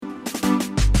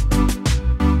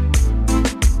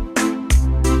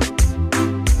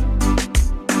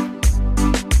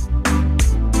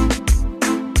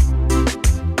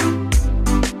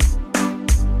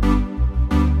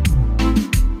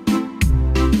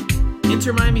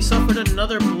Inter Miami suffered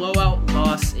another blowout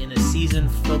loss in a season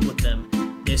filled with them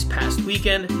this past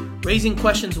weekend, raising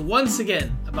questions once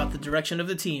again about the direction of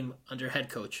the team under head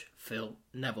coach Phil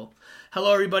Neville.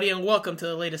 Hello everybody and welcome to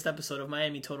the latest episode of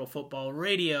Miami Total Football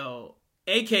Radio,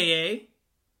 aka,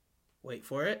 wait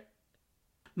for it,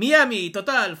 Miami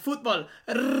Total Football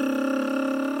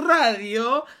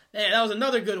Radio. Hey, that was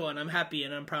another good one. I'm happy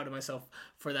and I'm proud of myself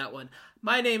for that one.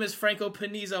 My name is Franco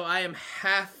Panizo. I am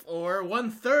half or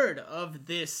one-third of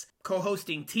this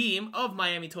co-hosting team of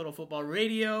Miami Total Football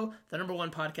Radio, the number one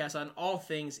podcast on all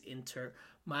things Inter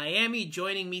Miami.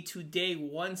 Joining me today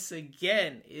once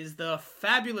again is the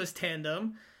fabulous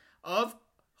tandem of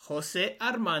Jose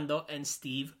Armando and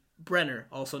Steve Brenner,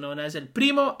 also known as El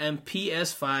Primo and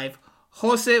PS5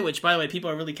 Jose, which, by the way, people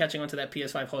are really catching on to that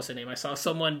PS5 Jose name. I saw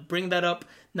someone bring that up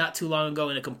not too long ago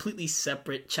in a completely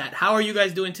separate chat. How are you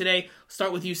guys doing today?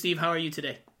 Start with you, Steve. How are you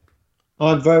today?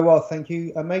 I'm very well, thank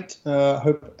you, mate.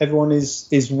 Hope everyone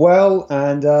is well.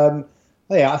 And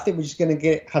I think we're just going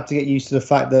to have to get used to the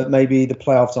fact that maybe the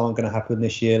playoffs aren't going to happen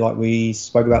this year like we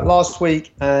spoke about last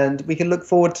week. And we can look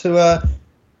forward to a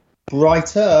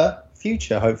brighter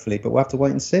future, hopefully. But we'll have to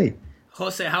wait and see.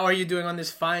 Jose, how are you doing on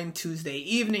this fine Tuesday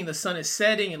evening? The sun is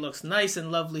setting. It looks nice and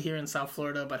lovely here in South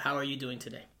Florida, but how are you doing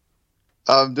today?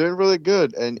 I'm doing really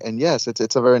good. And yes,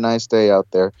 it's a very nice day out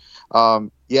there.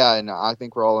 And I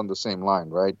think we're all on the same line,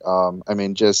 right?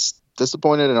 Just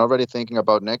disappointed and already thinking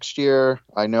about next year.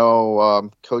 I know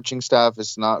coaching staff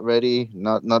is not ready,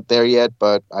 not there yet,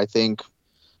 but I think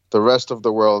the rest of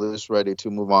the world is ready to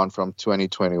move on from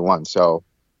 2021. So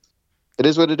it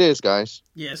is what it is, guys.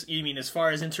 Yes, you mean as far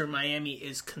as Inter Miami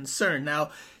is concerned. Now,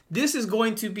 this is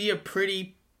going to be a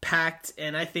pretty packed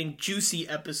and I think juicy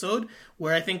episode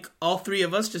where I think all three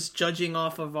of us, just judging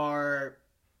off of our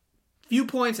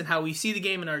viewpoints and how we see the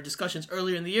game in our discussions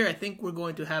earlier in the year, I think we're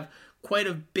going to have quite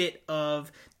a bit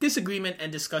of disagreement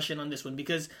and discussion on this one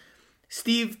because,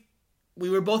 Steve, we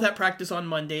were both at practice on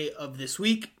Monday of this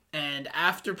week, and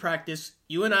after practice,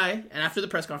 you and I, and after the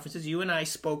press conferences, you and I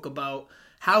spoke about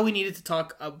how we needed to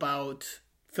talk about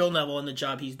Phil Neville and the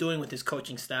job he's doing with his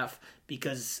coaching staff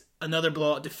because another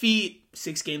blowout defeat,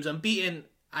 6 games unbeaten,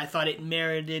 I thought it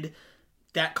merited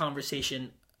that conversation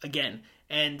again.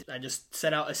 And I just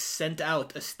sent out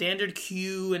a standard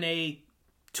Q&A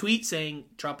tweet saying,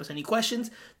 drop us any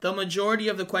questions. The majority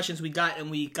of the questions we got,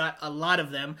 and we got a lot of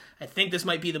them, I think this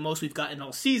might be the most we've gotten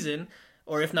all season,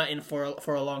 or if not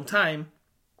for a long time,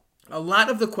 a lot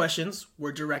of the questions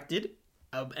were directed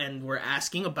and we're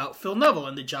asking about Phil Neville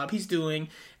and the job he's doing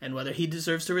and whether he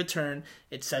deserves to return,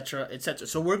 etc., etc.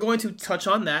 So we're going to touch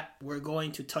on that. We're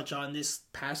going to touch on this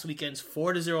past weekend's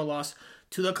 4-0 loss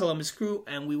to the Columbus Crew,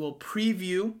 and we will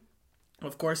preview,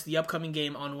 of course, the upcoming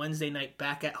game on Wednesday night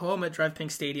back at home at DRV PNK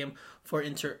Stadium for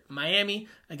Inter Miami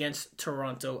against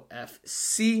Toronto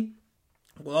FC.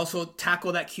 We'll also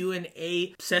tackle that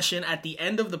Q&A session at the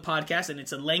end of the podcast, and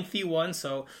it's a lengthy one,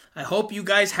 so I hope you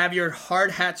guys have your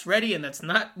hard hats ready, and that's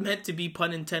not meant to be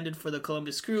pun intended for the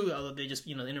Columbus Crew, although they just,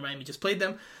 Inter Miami just played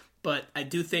them, but I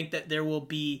do think that there will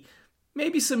be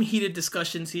maybe some heated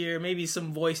discussions here, maybe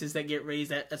some voices that get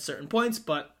raised at certain points,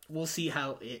 but we'll see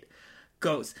how it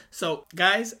goes. So,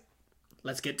 guys,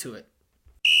 let's get to it.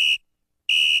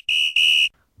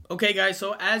 Okay, guys,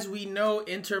 so as we know,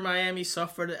 Inter Miami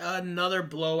suffered another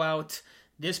blowout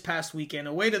this past weekend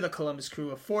away to the Columbus Crew,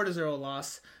 a 4-0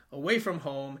 loss away from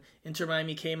home. Inter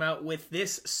Miami came out with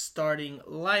this starting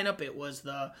lineup. It was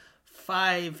the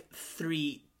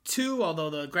 5-3-2, although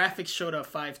the graphics showed a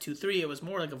 5-2-3. It was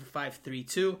more like a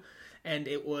 5-3-2, and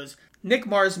it was Nick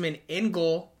Marsman in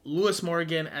goal, Lewis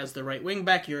Morgan as the right wing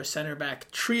back. Your center back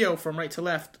trio from right to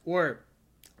left were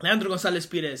Leandro Gonzalez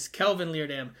Pires, Kelvin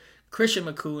Leerdam, Christian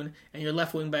McCoon, and your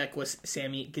left wing back was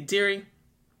Sami Guediri.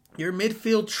 Your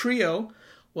midfield trio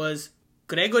was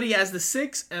Gregory as the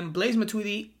 6 and Blaise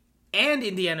Matuidi and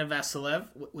Indiana Vassilev,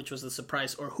 which was the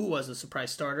surprise, or who was the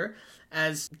surprise starter,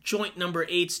 as joint number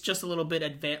 8s, just a little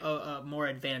bit more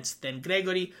advanced than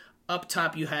Gregory. Up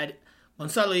top, you had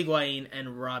Gonzalo Higuain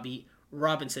and Robbie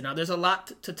Robinson. Now, there's a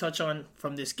lot to touch on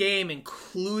from this game,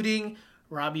 including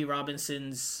Robbie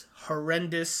Robinson's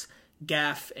horrendous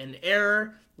gaffe and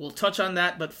error. We'll touch on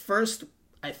that, but first,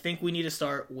 I think we need to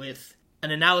start with an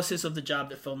analysis of the job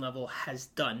that Phil Neville has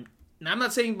done. Now, I'm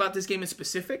not saying about this game in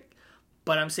specific,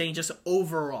 but I'm saying just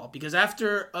overall, because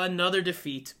after another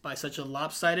defeat by such a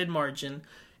lopsided margin,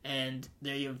 and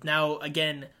there you've now,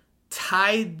 again,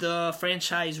 tied the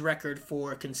franchise record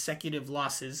for consecutive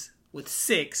losses with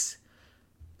 6,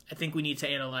 I think we need to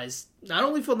analyze not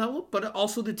only Phil Neville, but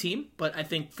also the team. But I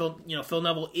think Phil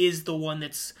Neville is the one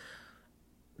that's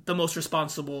the most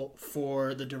responsible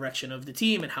for the direction of the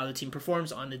team and how the team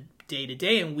performs on a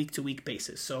day-to-day and week-to-week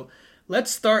basis. So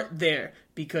let's start there,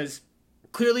 because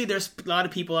clearly there's a lot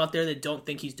of people out there that don't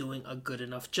think he's doing a good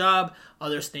enough job.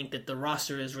 Others think that the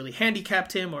roster has really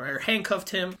handicapped him or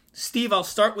handcuffed him. Steve, I'll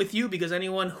start with you, because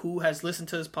anyone who has listened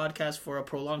to this podcast for a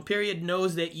prolonged period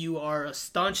knows that you are a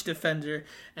staunch defender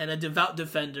and a devout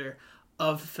defender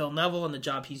of Phil Neville and the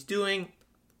job he's doing.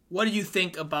 What do you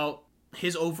think about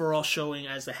his overall showing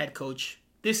as the head coach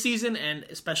this season, and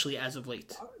especially as of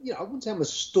late? I wouldn't say I'm a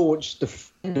staunch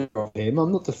defender of him.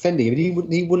 I'm not defending him.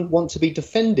 He wouldn't want to be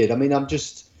defended. I mean, I'm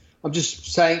just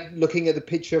saying, looking at the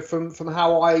picture from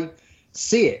how I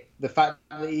see it, the fact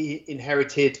that he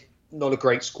inherited not a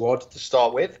great squad to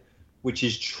start with, which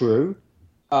is true.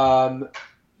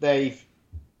 They've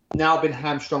now been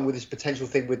hamstrung with this potential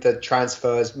thing with the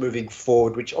transfers moving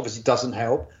forward, which obviously doesn't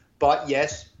help. But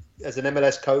yes, as an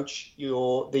MLS coach,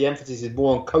 the emphasis is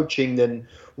more on coaching than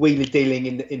wheelie dealing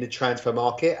in the transfer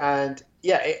market, and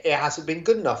it hasn't been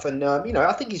good enough. And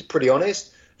I think he's pretty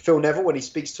honest. Phil Neville, when he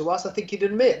speaks to us, I think he'd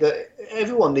admit that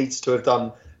everyone needs to have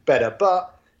done better.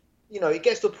 But it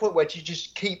gets to a point where you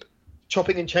just keep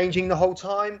chopping and changing the whole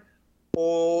time,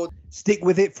 or stick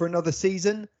with it for another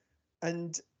season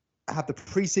and have the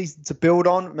preseason to build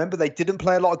on. Remember, they didn't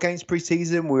play a lot of games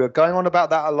preseason. We were going on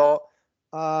about that a lot.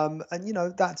 I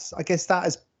guess that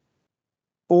has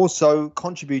also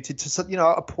contributed to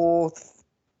a poor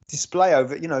display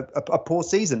over a poor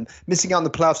season. Missing out on the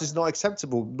playoffs is not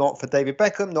acceptable, not for David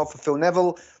Beckham, not for Phil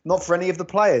Neville, not for any of the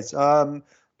players.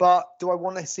 But do I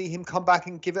want to see him come back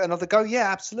and give it another go? Yeah,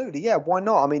 absolutely. Yeah, why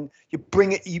not? I mean,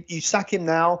 you sack him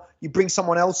now, you bring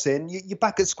someone else in, you're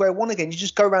back at square one again. You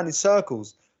just go around in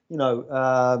circles,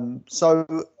 I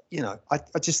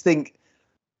just think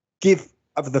give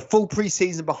of the full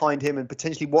preseason behind him and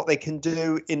potentially what they can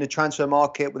do in the transfer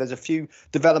market, where there's a few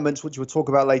developments which we'll talk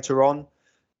about later on.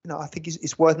 I think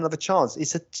it's worth another chance.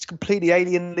 It's a completely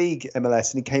alien league,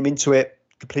 MLS, and he came into it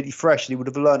completely fresh, and he would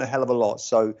have learned a hell of a lot.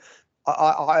 So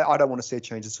I don't want to see a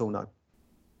change at all, no.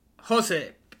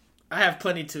 Jose, I have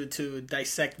plenty to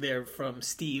dissect there from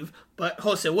Steve, but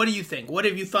Jose, what do you think? What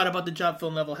have you thought about the job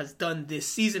Phil Neville has done this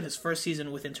season, his first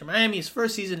season with Inter Miami, his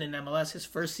first season in MLS, his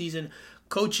first season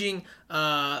coaching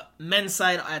men's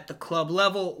side at the club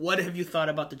level? What have you thought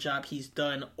about the job he's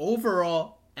done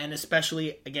overall, and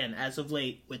especially, again, as of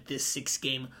late, with this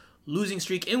 6-game losing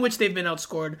streak in which they've been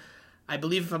outscored, I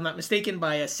believe, if I'm not mistaken,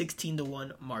 by a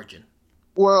 16-1 margin?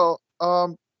 Well,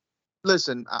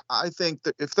 listen, I think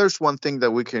that if there's one thing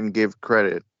that we can give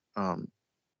credit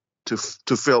to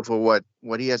Phil for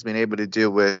what he has been able to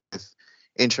do with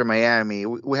Inter Miami,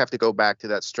 we have to go back to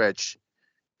that stretch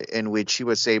in which he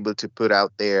was able to put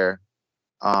out there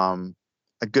a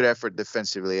good effort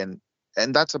defensively, and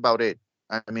that's about it.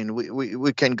 I mean,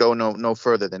 we can go no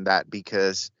further than that,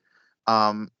 because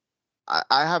I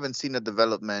haven't seen a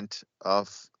development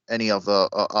of any of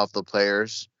the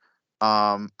players.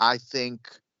 I think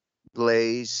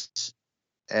Blaise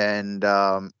and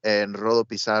Rolo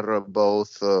Pizarro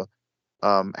both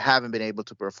haven't been able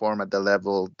to perform at the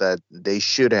level that they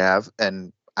should have,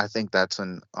 and I think that's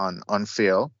on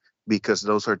Phil, because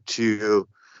those are two.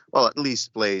 Well, at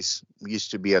least Blaise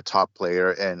used to be a top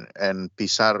player, and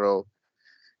Pizarro,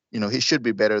 he should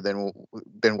be better than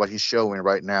what he's showing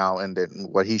right now, and then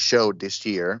what he showed this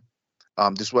year.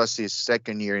 This was his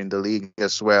second year in the league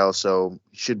as well, so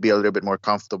he should be a little bit more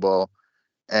comfortable.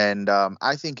 And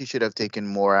I think he should have taken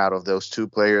more out of those two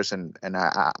players, and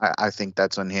I think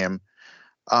that's on him.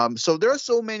 So there are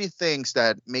so many things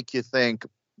that make you think,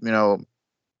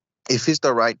 if he's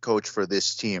the right coach for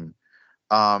this team.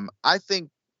 I think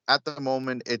at the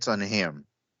moment it's on him.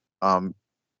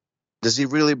 Does he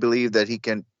really believe that he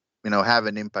can, have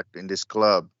an impact in this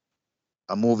club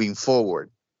moving forward?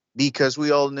 Because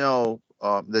we all know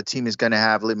the team is going to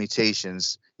have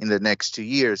limitations in the next 2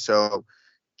 years. So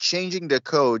changing the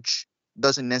coach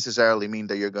doesn't necessarily mean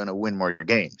that you're going to win more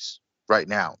games right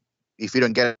now. If you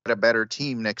don't get a better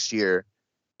team next year,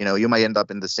 you might end up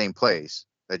in the same place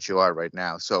that you are right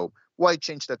now. So why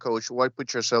change the coach? Why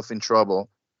put yourself in trouble?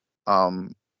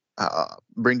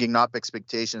 Bringing up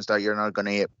expectations that you're not going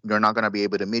to be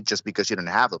able to meet just because you don't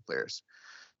have the players.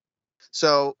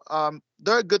 So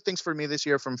there are good things for me this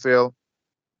year from Phil,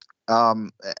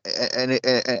 and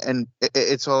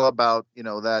it's all about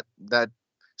that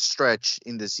stretch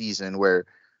in the season where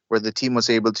the team was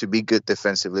able to be good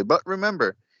defensively. But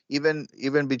remember, even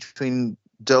between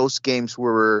those games, we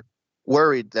were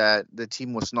worried that the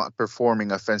team was not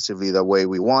performing offensively the way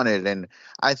we wanted. And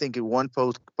I think in one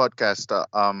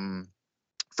podcast,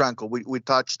 Franco, we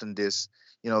touched on this,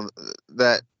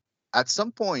 that at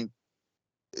some point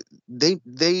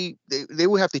they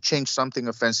would have to change something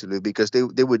offensively because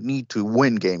they would need to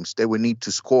win games. They would need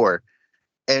to score.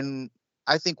 And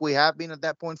I think we have been at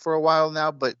that point for a while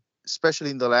now, but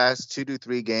especially in the last 2 to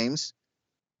 3 games,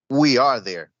 we are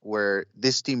there where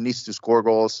this team needs to score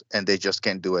goals and they just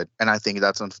can't do it. And I think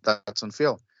that's on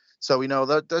Phil. So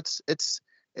that's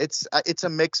it's a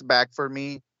mixed bag for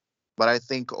me, but I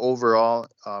think overall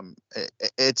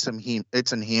it's on him.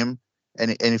 It's on him.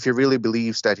 And if he really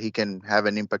believes that he can have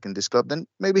an impact in this club, then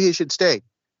maybe he should stay.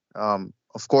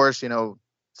 Of course,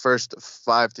 first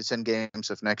 5 to 10 games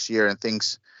of next year and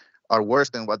things are worse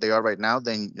than what they are right now,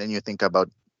 then you think about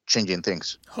changing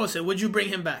things. Jose, would you bring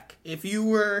him back? If you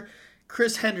were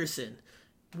Chris Henderson,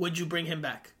 would you bring him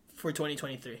back for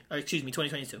 2023? Or excuse me,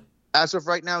 2022? As of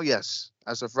right now, yes.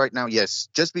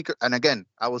 Just because, and again,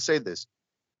 I will say this,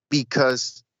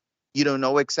 because you don't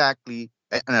know exactly,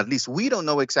 and at least we don't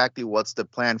know exactly what's the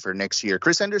plan for next year.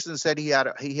 Chris Henderson said he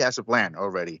has a plan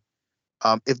already.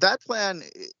 If that plan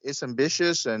is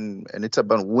ambitious and it's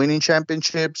about winning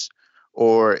championships,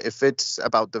 or if it's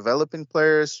about developing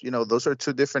players, those are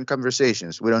two different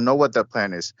conversations. We don't know what that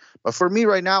plan is. But for me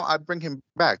right now, I'd bring him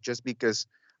back just because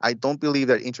I don't believe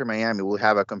that Inter Miami will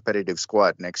have a competitive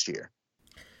squad next year.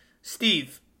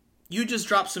 Steve, you just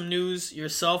dropped some news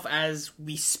yourself as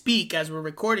we speak, as we're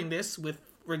recording this, with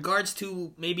regards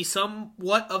to maybe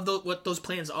somewhat of what those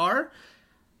plans are,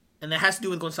 and that has to do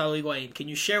with Gonzalo Higuain. Can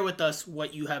you share with us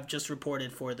what you have just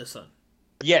reported for the Sun?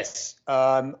 Yes,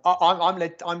 I'm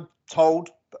told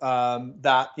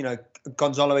that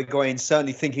Gonzalo Higuain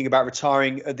certainly thinking about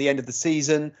retiring at the end of the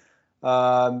season.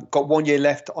 Got 1 year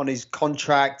left on his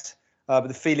contract, but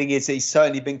the feeling is that he's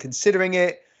certainly been considering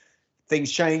it.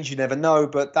 Things change, you never know,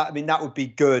 but that would be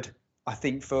good, I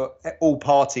think, for all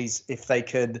parties if they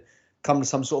could come to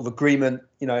some sort of agreement.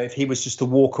 If he was just to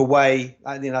walk away,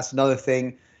 I think that's another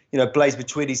thing. Blaise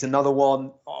Matuidi's another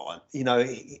one.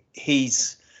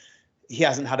 He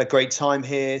hasn't had a great time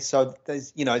here, so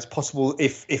there's it's possible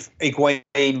if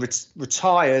Higuain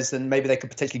retires, then maybe they could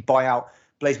potentially buy out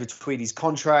Blaise Matuidi's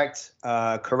contract.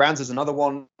 Carranza's another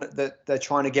one that they're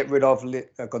trying to get rid of.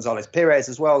 Gonzalez Perez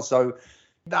as well. So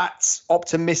that's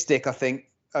optimistic, I think.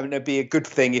 It'd be a good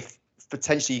thing if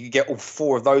potentially you could get all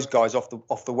four of those guys off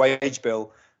the wage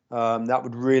bill. That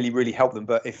would really, really help them.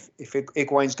 But if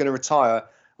Higuain's going to retire,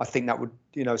 I think that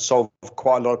would solve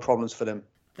quite a lot of problems for them.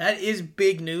 That is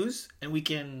big news, and we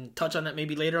can touch on that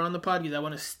maybe later on the pod because I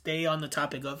want to stay on the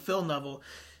topic of Phil Neville.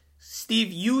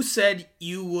 Steve, you said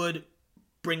you would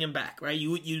bring him back, right?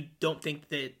 You don't think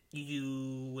that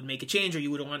you would make a change, or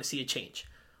you wouldn't want to see a change.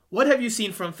 What have you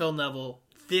seen from Phil Neville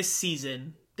this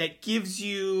season that gives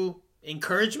you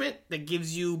encouragement, that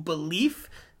gives you belief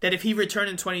that if he returned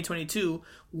in 2022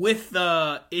 with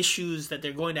the issues that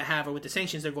they're going to have or with the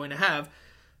sanctions they're going to have,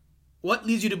 what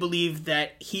leads you to believe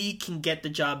that he can get the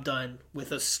job done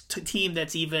with a team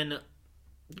that's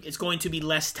it's going to be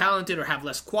less talented or have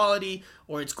less quality,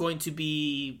 or it's going to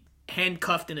be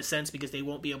handcuffed in a sense because they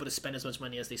won't be able to spend as much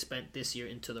money as they spent this year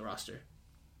into the roster?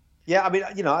 Yeah,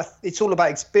 it's all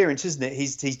about experience, isn't it?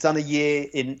 He's done a year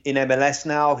in MLS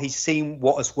now. He's seen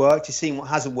what has worked. He's seen what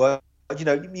hasn't worked.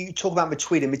 You talk about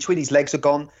Matuidi. Matuidi's legs are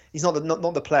gone. He's not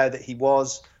the player that he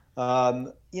was.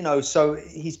 So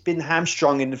he's been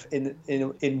hamstrung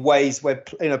in ways where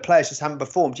players just haven't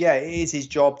performed. Yeah, it is his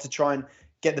job to try and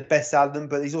get the best out of them,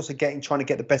 but he's also trying to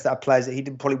get the best out of players that he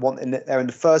didn't probably want there in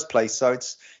the first place. So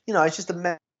it's it's just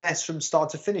a mess from start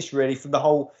to finish, really, from the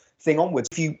whole thing onwards.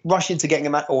 If you rush into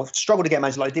getting or struggle to get a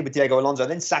manager like I did with Diego Alonso,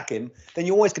 then sack him, then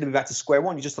you're always going to be back to square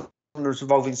one. You're just on a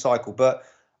revolving cycle. But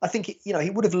I think he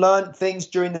would have learned things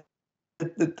during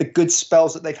the good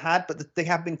spells that they've had, but they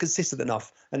haven't been consistent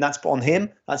enough, and that's on him.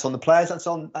 That's on the players. That's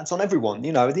on everyone.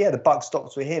 The buck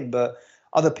stops with him, but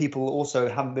other people also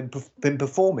haven't been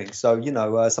performing. So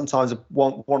sometimes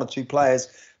one or two players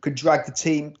could drag the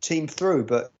team through,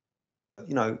 but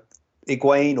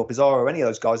Higuain or Pizarro or any of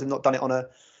those guys have not done it on a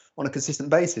consistent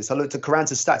basis. I looked at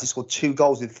Carranza's stats. He scored 2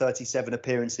 goals with 37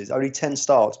 appearances, only 10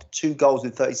 starts, but 2 goals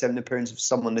with 37 appearances for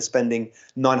someone they're spending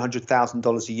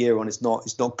 $900,000 a year on is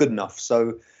not good enough.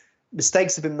 So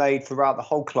mistakes have been made throughout the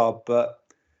whole club, but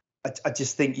I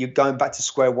just think you're going back to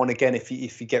square one again if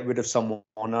you get rid of someone.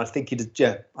 And I think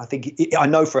I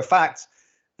know for a fact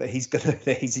that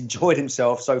he's enjoyed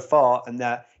himself so far, and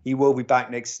that he will be back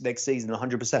next season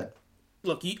 100%.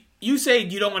 Look, you say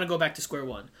you don't want to go back to square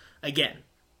one again.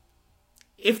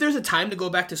 If there's a time to go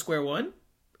back to square one,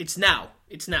 it's now.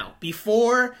 It's now.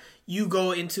 Before you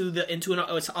go into an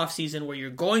off season where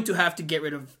you're going to have to get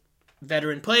rid of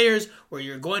veteran players, where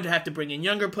you're going to have to bring in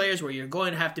younger players, where you're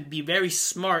going to have to be very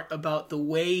smart about the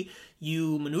way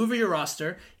you maneuver your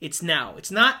roster. It's now.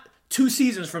 It's not 2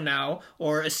 seasons from now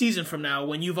or a season from now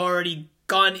when you've already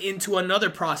gone into another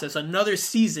process, another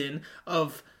season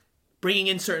of bringing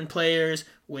in certain players,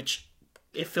 which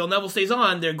if Phil Neville stays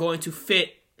on, they're going to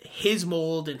fit his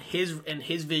mold and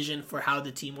his vision for how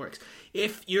the team works.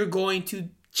 If you're going to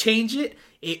change it,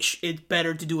 it's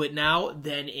better to do it now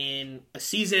than in a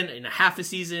season, in a half a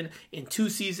season, in 2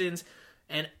 seasons.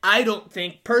 And I don't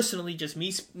think, personally, just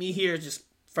me here, just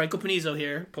Franco Panizo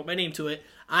here, put my name to it,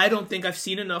 I don't think I've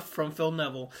seen enough from Phil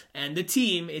Neville and the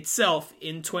team itself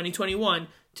in 2021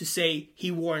 to say he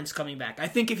warrants coming back. I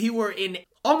think if he were in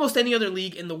almost any other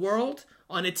league in the world,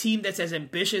 on a team that's as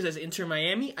ambitious as Inter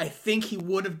Miami, I think he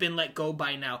would have been let go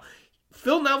by now.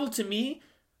 Phil Neville, to me,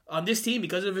 on this team,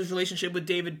 because of his relationship with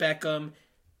David Beckham,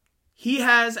 he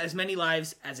has as many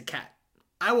lives as a cat.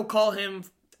 I will call him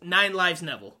 9 lives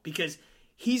Neville, because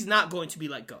he's not going to be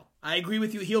let go. I agree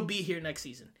with you, he'll be here next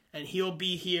season. And he'll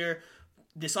be here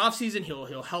this offseason.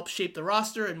 He'll help shape the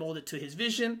roster and mold it to his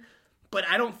vision. But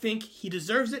I don't think he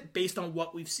deserves it based on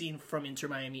what we've seen from Inter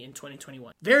Miami in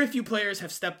 2021. Very few players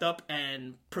have stepped up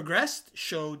and progressed,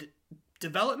 showed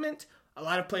development. A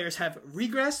lot of players have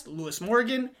regressed. Lewis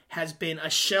Morgan has been a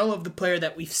shell of the player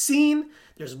that we've seen.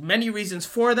 There's many reasons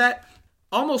for that.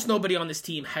 Almost nobody on this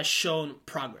team has shown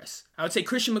progress. I would say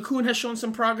Christian McCoon has shown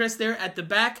some progress there at the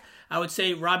back. I would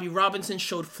say Robbie Robinson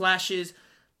showed flashes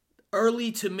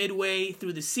early to midway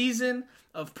through the season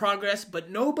of progress, but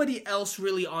nobody else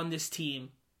really on this team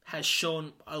has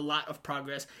shown a lot of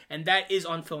progress, and that is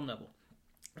on Phil Neville.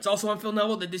 It's also on Phil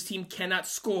Neville that this team cannot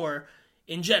score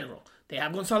in general. They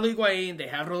have Gonzalo Higuain, they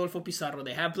have Rodolfo Pizarro,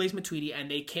 they have Blaise Matuidi,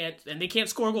 and they can't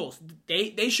score goals.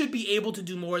 They should be able to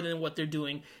do more than what they're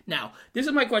doing now. This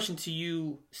is my question to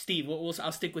you, Steve.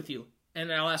 I'll stick with you,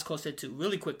 and I'll ask Jose too,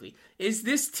 really quickly. Is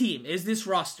this team, is this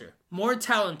roster more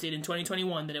talented in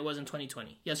 2021 than it was in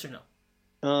 2020? Yes or no?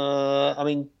 I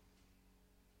mean,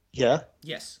 yeah.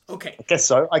 Yes. Okay.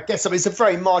 I guess so. It's a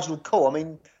very marginal call. I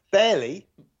mean, barely.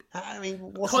 I mean,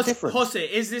 what's the difference? Jose,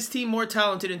 is this team more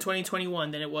talented in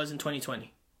 2021 than it was in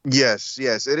 2020? Yes,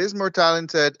 it is more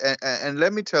talented, and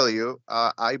let me tell you,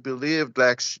 I believed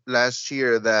last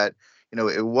year that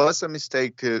it was a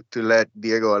mistake to let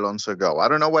Diego Alonso go. I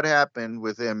don't know what happened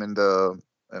with him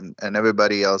and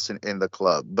everybody else in the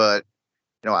club, but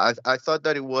I thought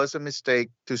that it was a mistake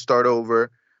to start over.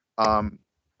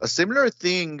 A similar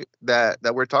thing that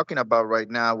we're talking about right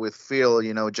now with Phil,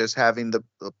 just having the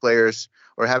players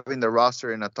or having the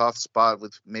roster in a tough spot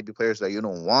with maybe players that you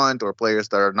don't want or players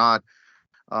that are not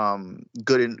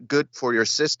good for your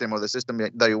system or the system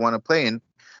that you want to play in.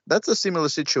 That's a similar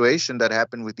situation that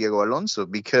happened with Diego Alonso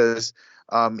because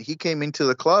he came into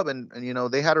the club and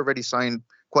they had already signed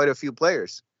quite a few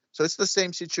players. So it's the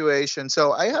same situation.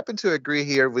 So I happen to agree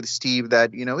here with Steve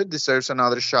that, it deserves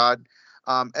another shot.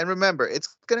 And remember, it's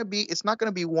not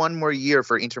gonna be one more year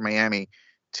for Inter Miami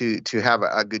to have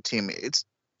a good team. It's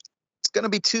gonna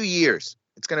be 2 years.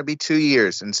 It's gonna be 2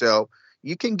 years, and so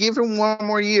you can give him one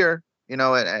more year, and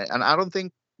I don't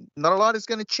think not a lot is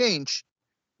gonna change,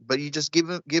 but you just give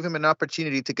him an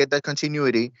opportunity to get that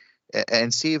continuity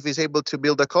and see if he's able to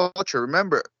build a culture.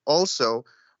 Remember, also,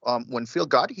 when Phil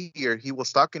got here, he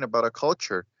was talking about a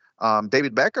culture.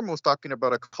 David Beckham was talking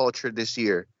about a culture this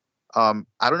year. I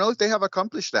don't know if they have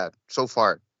accomplished that so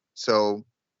far. So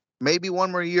maybe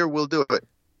one more year will do it.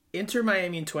 Inter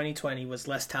Miami in 2020 was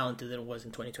less talented than it was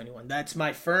in 2021. That's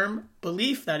my firm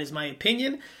belief. That is my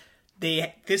opinion.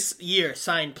 They this year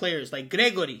signed players like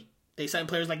Gregory. They signed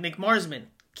players like Nick Marsman,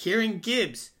 Kieran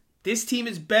Gibbs. This team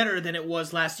is better than it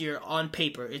was last year on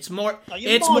paper. It's more.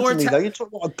 You're talking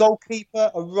about a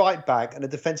goalkeeper, a right back, and a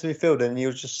defensive midfielder, and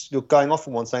you're going off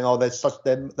on one saying, "Oh, they're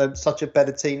such a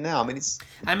better team now." I mean,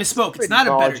 I misspoke. It's not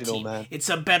a better team. Man. It's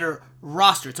a better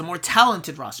roster. It's a more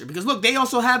talented roster because look, they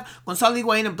also have Gonzalo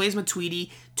Higuain and Blaise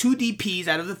Matuidi, 2 DPs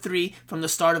out of the 3 from the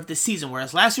start of the season.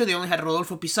 Whereas last year they only had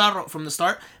Rodolfo Pizarro from the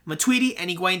start. Matuidi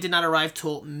and Higuain did not arrive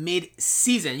till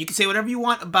mid-season. You can say whatever you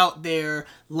want about their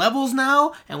levels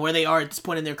now and where they are at this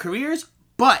point in their careers,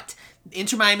 but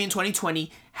Inter Miami in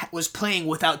 2020 was playing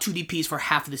without 2 DPs for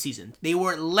half of the season. They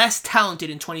were less talented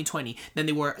in 2020 than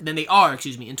they are in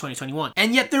 2021.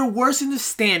 And yet they're worse in the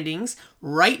standings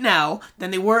right now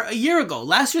than they were a year ago.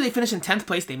 Last year they finished in 10th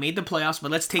place. They made the playoffs,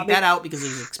 but let's take that out because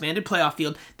there's an expanded playoff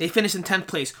field. They finished in 10th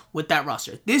place with that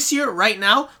roster. This year, right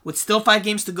now, with still 5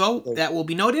 games to go, that will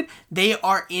be noted, they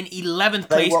are in 11th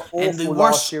place and the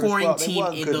worst scoring team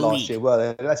in the league.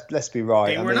 Year, let's be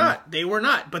right. They were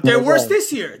not. But they're worse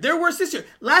this year.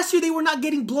 Last year they were not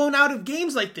getting blown out of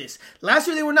games like this. Last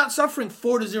year, they were not suffering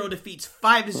 4-0 defeats,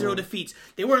 5-0 defeats.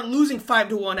 They weren't losing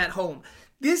 5-1 at home.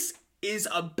 This is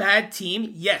a bad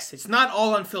team. Yes, it's not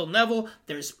all on Phil Neville.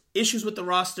 There's issues with the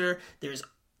roster. There's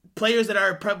players that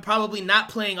are probably not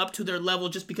playing up to their level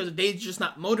just because they're just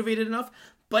not motivated enough.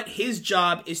 But his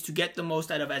job is to get the most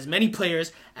out of as many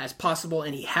players as possible,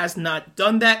 and he has not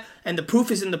done that. And the proof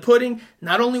is in the pudding,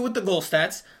 not only with the goal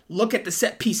stats. Look at the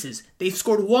set pieces. They've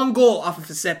scored 1 goal off of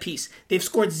a set piece. They've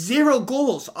scored 0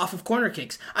 goals off of corner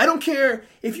kicks. I don't care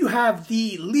if you have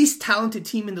the least talented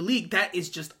team in the league. That is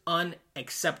just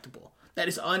unacceptable. That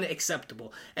is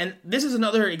unacceptable. And this is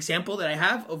another example that I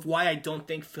have of why I don't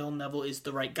think Phil Neville is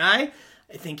the right guy.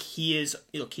 I think he is,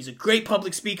 look, he's a great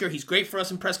public speaker. He's great for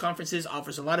us in press conferences,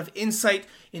 offers a lot of insight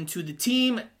into the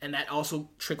team, and that also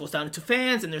trickles down into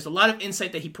fans, and there's a lot of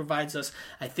insight that he provides us.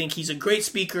 I think he's a great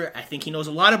speaker. I think he knows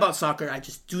a lot about soccer. I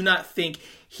just do not think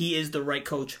he is the right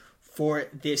coach for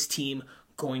this team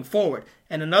going forwide.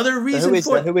 And another reason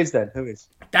Who is?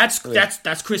 That's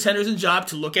Chris Henderson's job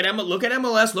to look at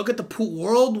MLS, look at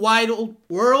the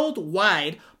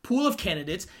worldwide pool of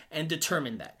candidates and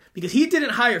determine that. Because he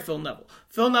didn't hire Phil Neville.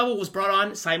 Phil Neville was brought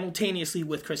on simultaneously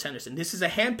with Chris Henderson. This is a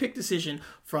hand-picked decision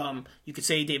from, you could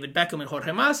say, David Beckham and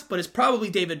Jorge Mas, but it's probably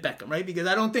David Beckham, right? Because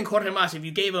I don't think Jorge Mas, if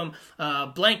you gave him a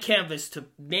blank canvas to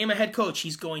name a head coach,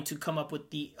 he's going to come up with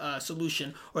the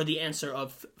solution or the answer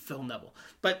of Phil Neville.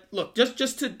 But look,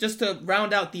 just to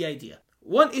round out the idea,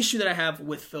 one issue that I have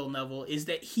with Phil Neville is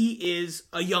that he is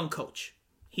a young coach.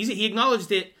 He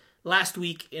acknowledged it last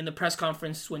week in the press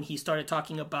conference when he started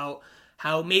talking about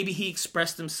how maybe he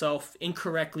expressed himself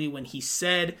incorrectly when he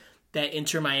said that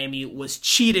Inter Miami was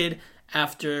cheated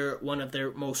after one of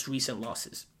their most recent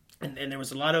losses. And there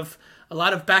was a lot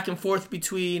of back and forth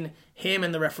between him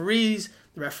and the referees.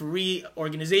 The referee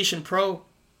organization Pro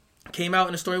came out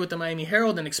in a story with the Miami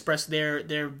Herald and expressed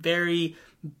their very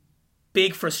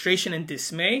big frustration and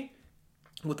dismay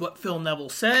with what Phil Neville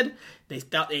said. They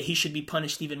thought that he should be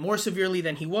punished even more severely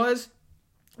than he was.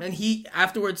 And he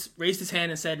afterwards raised his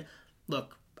hand and said,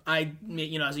 look, as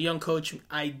a young coach,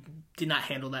 I did not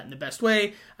handle that in the best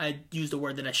way. I used a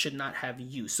word that I should not have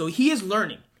used. So he is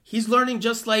learning. He's learning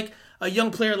just like a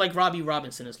young player like Robbie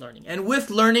Robinson is learning. And with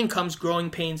learning comes growing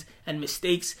pains and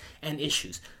mistakes and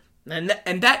issues. And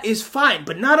that is fine,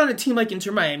 but not on a team like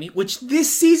Inter Miami, which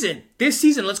this season,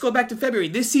 let's go back to February.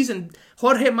 This season,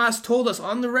 Jorge Mas told us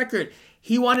on the record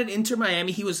he wanted Inter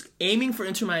Miami, he was aiming for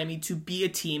Inter Miami to be a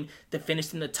team that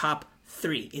finished in the top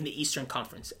 3 in the Eastern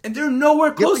Conference, and they're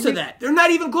nowhere close to that. They're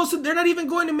not even close to. They're not even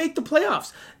going to make the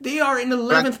playoffs. They are in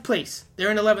 11th place.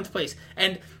 They're in 11th place.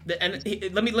 And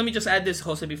let me just add this,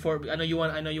 Jose. Before I know you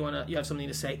have something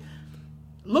to say.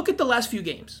 Look at the last few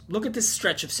games. Look at this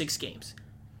stretch of 6 games.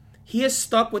 He has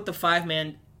stuck with the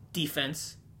 5-man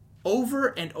defense over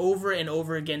and over and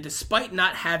over again, despite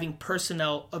not having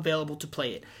personnel available to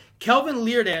play it. Kelvin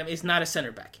Leerdam is not a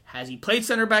center back. Has he played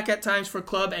center back at times for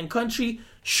club and country?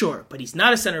 Sure, but he's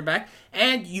not a center back,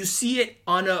 and you see it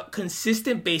on a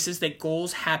consistent basis that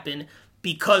goals happen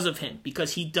because of him,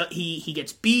 because he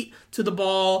gets beat to the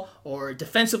ball, or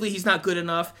defensively he's not good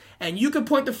enough, and you can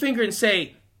point the finger and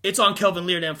say, it's on Kelvin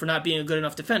Leerdam for not being a good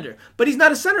enough defender. But he's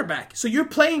not a center back, so you're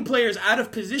playing players out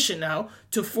of position now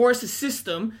to force a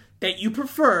system that you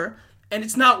prefer, and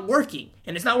it's not working.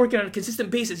 And it's not working on a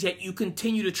consistent basis, yet you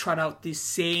continue to trot out the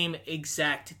same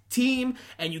exact team,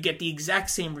 and you get the exact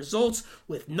same results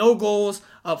with no goals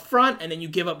up front, and then you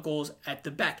give up goals at the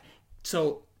back.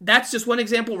 So that's just one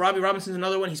example. Robbie Robinson's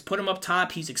another one. He's put him up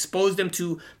top. He's exposed them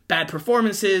to bad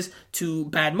performances, to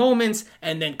bad moments,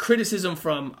 and then criticism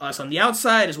from us on the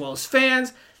outside as well as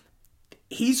fans.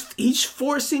 He's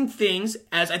forcing things,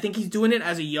 as I think he's doing it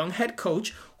as a young head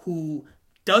coach who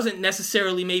doesn't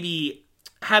necessarily maybe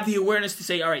have the awareness to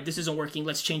say, all right, this isn't working,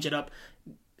 let's change it up.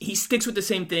 He sticks with the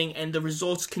same thing, and the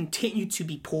results continue to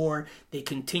be poor. They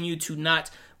continue to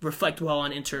not reflect well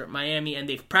on Inter Miami, and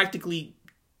they've practically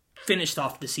finished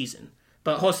off the season.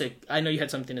 But Jose, I know you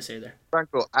had something to say there.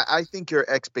 Franco, I think your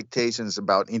expectations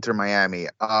about Inter Miami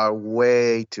are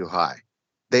way too high.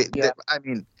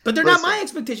 But they're not my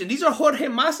expectation. These are Jorge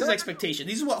Mas's expectation.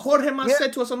 These is what Jorge Mas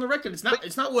said to us on the record. It's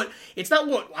not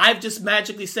what I've just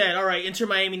magically said. All right, Inter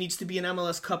Miami needs to be an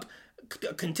MLS Cup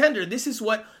contender. This is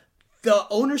what the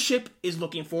ownership is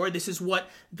looking for. This is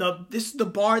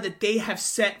the bar that they have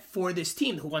set for this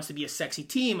team, who wants to be a sexy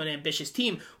team, an ambitious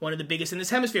team, one of the biggest in this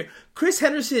hemisphere. Chris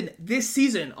Henderson this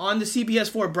season on the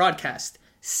CBS4 broadcast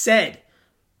said,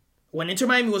 when Inter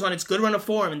Miami was on its good run of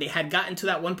form and they had gotten to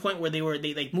that one point where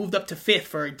they moved up to fifth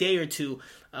for a day or two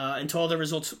until all the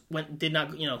results did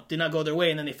not go their way,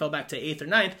 and then they fell back to eighth or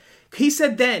ninth. He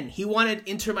said then he wanted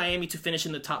Inter Miami to finish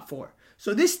in the top four.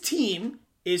 So this team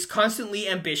is constantly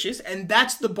ambitious, and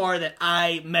that's the bar that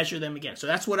I measure them against. So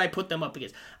that's what I put them up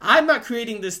against. I'm not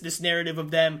creating this narrative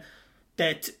of them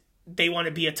that they want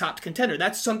to be a top contender.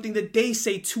 That's something that they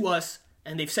say to us,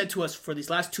 and they've said to us for these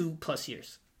last 2+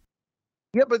 years.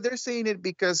 Yeah, but they're saying it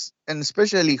because, and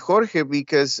especially Jorge,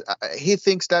 because he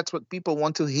thinks that's what people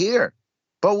want to hear.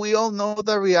 But we all know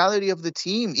the reality of the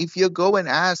team. If you go and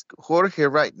ask Jorge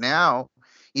right now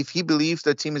if he believes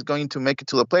the team is going to make it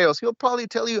to the playoffs, he'll probably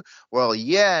tell you, well,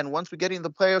 yeah, and once we get in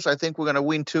the playoffs, I think we're going to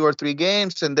win 2 or 3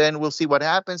 games, and then we'll see what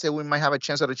happens, and we might have a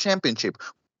chance at a championship.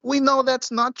 We know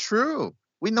that's not true.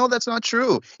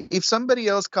 If somebody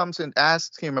else comes and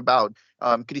asks him about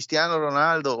Cristiano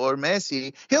Ronaldo or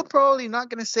Messi, he'll probably not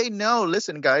going to say, no,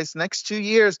 listen, guys, next 2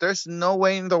 years, there's no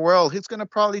way in the world. He's going to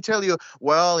probably tell you,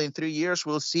 well, in 3 years,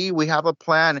 we'll see. We have a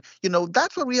plan.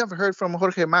 That's what we have heard from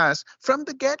Jorge Mas from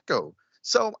the get-go.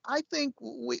 So I think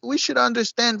we should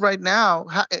understand right now,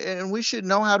 and we should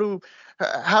know how to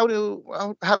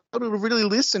really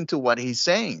listen to what he's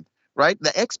saying. Right,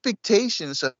 the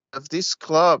expectations of this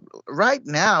club right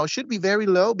now should be very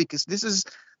low because this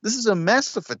is a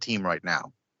mess of a team right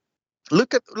now.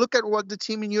 Look at what the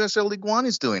team in USL League One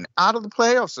is doing, out of the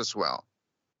playoffs as well.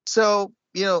 So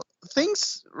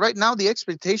things right now, the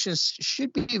expectations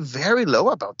should be very low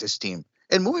about this team,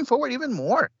 and moving forward even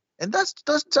more. And that's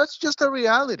just a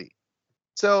reality.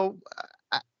 So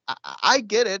I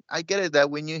get it. I get it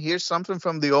that when you hear something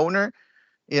from the owner,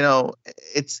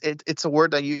 it's a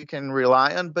word that you can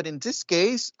rely on. But in this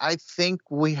case, I think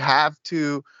we have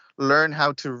to learn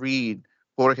how to read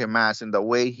Jorge Mas in the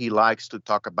way he likes to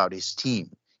talk about his team.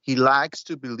 He likes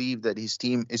to believe that his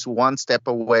team is one step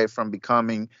away from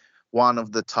becoming one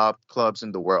of the top clubs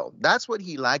in the world. That's what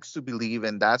he likes to believe,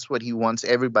 and that's what he wants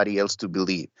everybody else to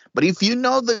believe. But if you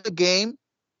know the game,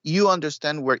 you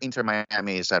understand where Inter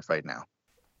Miami is at right now.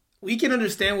 We can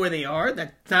understand where they are.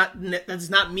 That does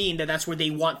not mean that that's where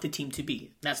they want the team to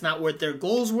be. That's not what their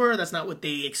goals were. That's not what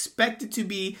they expect it to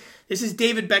be. This is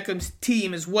David Beckham's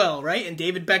team as well, right? And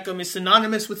David Beckham is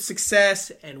synonymous with success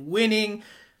and winning.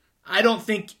 I don't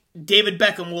think David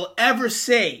Beckham will ever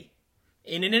say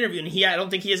in an interview, and I don't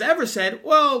think he has ever said,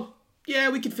 well, yeah,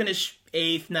 we could finish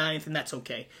 8th, 9th, and that's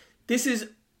okay. This is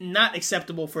not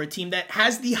acceptable for a team that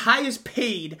has the highest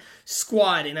paid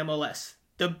squad in MLS.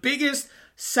 The biggest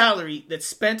salary that's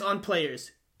spent on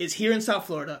players is here in South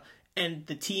Florida, and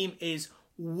the team is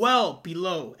well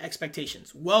below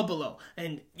expectations, well below.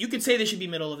 And you could say they should be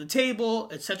middle of the table,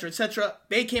 etc., etc.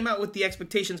 They came out with the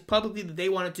expectations publicly that they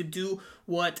wanted to do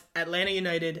what Atlanta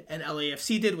United and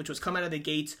LAFC did, which was come out of the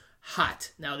gates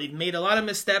hot. Now, they've made a lot of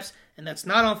missteps, and that's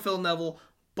not on Phil Neville,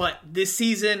 but this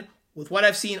season, with what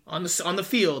I've seen on the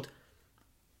field,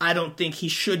 I don't think he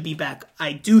should be back.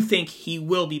 I do think he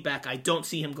will be back. I don't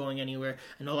see him going anywhere.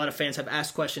 I know a lot of fans have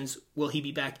asked questions, will he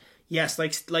be back? Yes,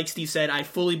 like Steve said, I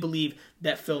fully believe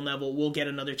that Phil Neville will get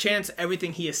another chance.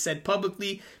 Everything he has said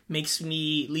publicly makes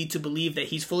me lead to believe that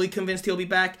he's fully convinced he'll be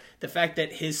back. The fact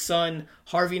that his son,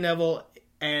 Harvey Neville,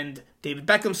 and David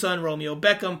Beckham's son, Romeo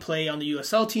Beckham, play on the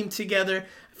USL team together,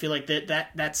 I feel like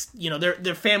that's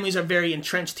their families are very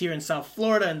entrenched here in South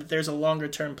Florida, and that there's a longer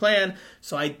term plan.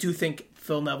 So I do think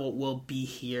Phil Neville will be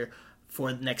here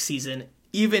for the next season,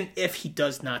 even if he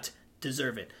does not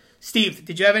deserve it. Steve,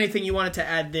 did you have anything you wanted to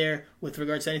add there with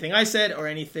regards to anything I said or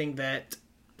anything that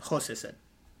Jose said?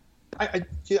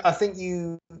 I think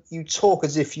you talk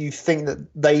as if you think that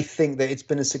they think that it's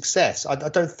been a success. I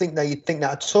don't think they think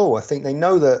that at all. I think they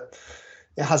know that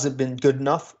it hasn't been good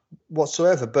enough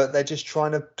whatsoever, but they're just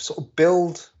trying to sort of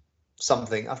build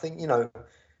something. I think,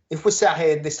 if we're sat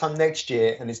here this time next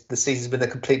year and the season's been a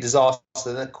complete disaster,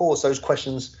 then of course those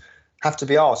questions have to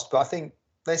be asked. But I think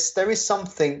there is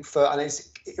something and it's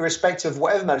irrespective of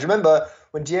whatever manager. Remember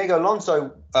when Diego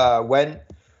Alonso went,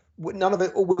 none of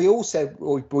it. We all said,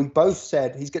 or we both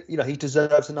said, he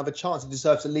deserves another chance. He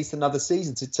deserves at least another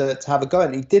season to have a go,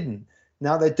 and he didn't.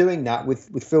 Now they're doing that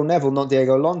with Phil Neville, not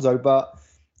Diego Alonso. But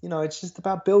it's just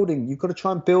about building. You've got to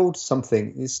try and build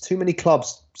something. There's too many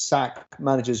clubs sack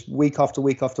managers week after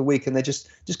week after week, and they just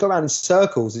go around in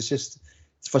circles. It's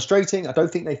frustrating. I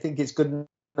don't think they think it's good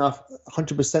enough.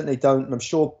 100% they don't. And I'm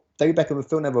sure David Beckham and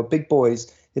Phil Neville are big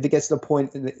boys. If it gets to the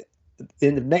point in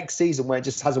the next season where it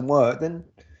just hasn't worked, then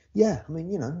yeah, I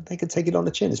mean, they can take it on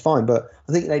the chin. It's fine, but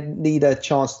I think they need a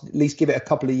chance to at least give it a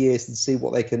couple of years and see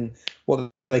what they can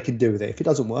do with it. If it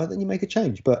doesn't work, then you make a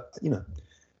change. But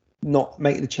not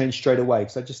make the change straight away?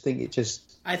 Because I just think it just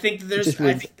I think it there's just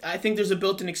ruins it. I think there's a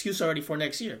built-in excuse already for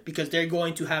next year because they're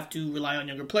going to have to rely on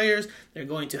younger players. They're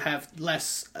going to have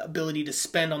less ability to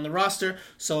spend on the roster. No, I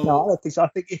So don't think so. I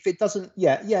think if it doesn't,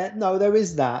 no, there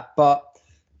is that, but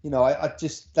I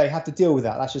just they have to deal with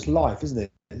that. That's just life, isn't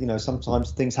it?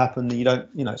 Sometimes things happen that you don't.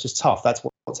 It's just tough. That's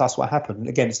what happened.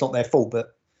 Again, it's not their fault,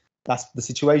 but that's the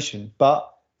situation.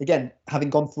 But again, having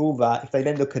gone through all that, if they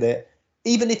then look at it,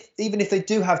 even if they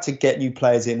do have to get new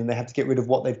players in and they have to get rid of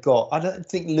what they've got, I don't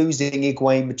think losing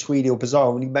Higuain, Matuidi, or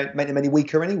Pizarro will make them any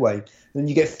weaker anyway. And then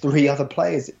you get 3 other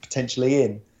players potentially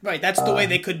in. right, that's the way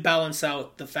they could balance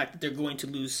out the fact that they're going to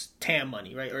lose TAM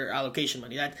money, right, or allocation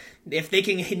money. That if they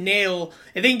can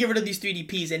get rid of these 3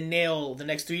 DPs and nail the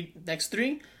next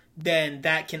three, then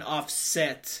that can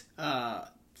offset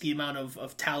the amount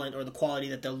of talent or the quality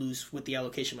that they'll lose with the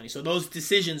allocation money. So those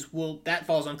decisions that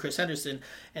falls on Chris Henderson,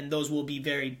 and those will be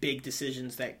very big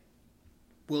decisions that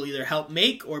will either help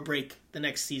make or break the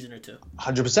next season or two.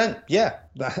 100%, yeah,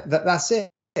 that's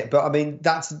it. But I mean,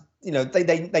 that's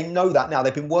they know that now.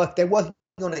 They're working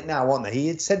on it now, aren't they? He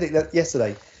had said it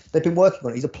yesterday. They've been working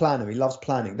on it. He's a planner. He loves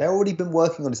planning. They've already been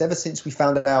working on this ever since we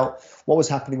found out what was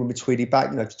happening with Matuidi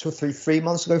back, 2 or 3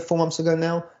 months ago, 4 months ago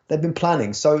now. They've been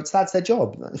planning. So that's their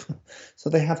job. So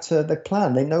they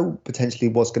plan. They know potentially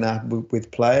what's going to happen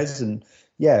with players. And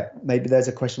yeah, maybe there's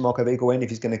a question mark over Higuain if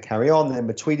he's going to carry on. Then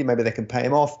Matuidi, maybe they can pay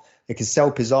him off. They can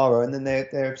sell Pizarro. And then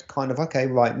they're kind of, okay,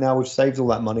 right, now we've saved all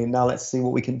that money. Now let's see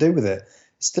what we can do with it.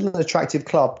 It's still an attractive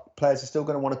club. Players are still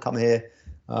going to want to come here.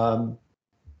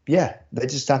 They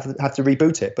just have to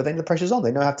reboot it. But then the pressure's on.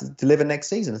 They know how to deliver next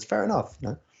season. It's fair enough.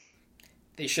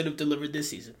 They should have delivered this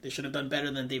season. They should have done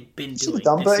better than they've been Should doing. have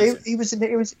done, this but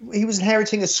season. he was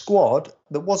inheriting a squad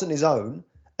that wasn't his own,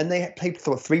 and they played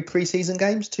 3 preseason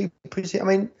games, 2 preseason. I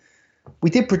mean, we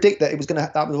did predict that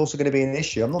that was also going to be an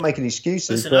issue. I'm not making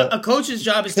excuses. Listen, but a coach's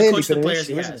job is to coach the players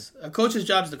issue, he has. A coach's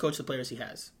job is to coach the players he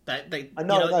has. I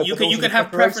know, you could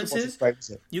have preferences.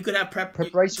 You could have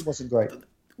preparation wasn't great.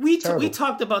 We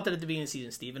talked about that at the beginning of the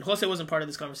season, Steve. And Jose wasn't part of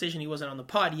this conversation. He wasn't on the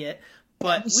pod yet.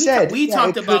 But we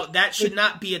talked about that should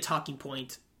not be a talking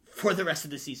point for the rest of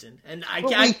the season. And I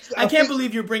can't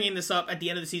believe you're bringing this up at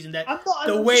the end of the season. That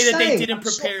the way that they didn't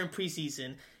prepare in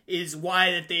preseason is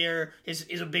why that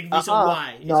is a big reason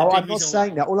why. No, I'm not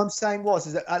saying that. All I'm saying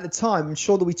is that at the time, I'm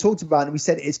sure that we talked about it and we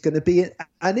said it's going to be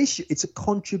an issue. It's a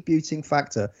contributing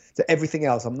factor to everything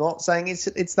else. I'm not saying it's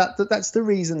that's the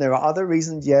reason. There are other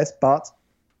reasons, yes, but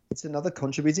it's another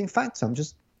contributing factor.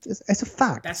 It's a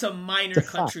fact. That's a minor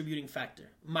contributing factor.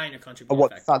 Minor contributing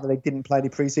factor. The fact that they didn't play any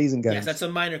preseason games? Yes, that's a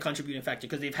minor contributing factor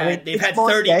because they've had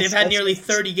nearly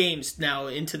 30 games now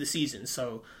into the season.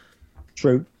 So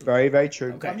true, very, very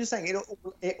true. Okay. I'm just saying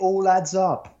it all adds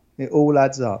up. It all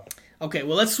adds up. Okay,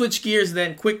 well let's switch gears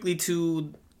then quickly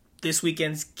to this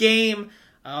weekend's game.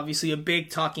 Obviously, a big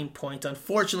talking point,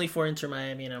 unfortunately for Inter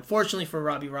Miami and unfortunately for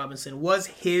Robbie Robinson, was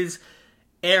his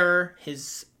error,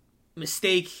 his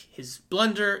mistake, his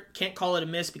blunder. Can't call it a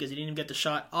miss because he didn't even get the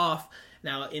shot off.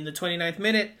 Now, in the 29th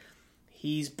minute,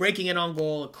 he's breaking it on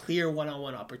goal, a clear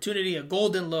one-on-one opportunity, a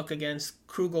golden look against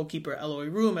Crew goalkeeper Eloy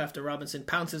Room after Robinson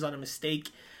pounces on a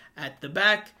mistake at the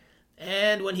back.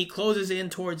 And when he closes in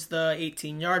towards the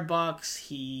 18-yard box,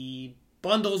 he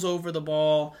bundles over the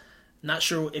ball. Not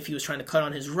sure if he was trying to cut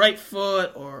on his right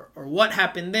foot or what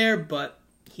happened there, but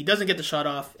he doesn't get the shot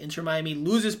off. Inter Miami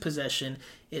loses possession.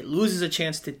 It loses a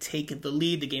chance to take the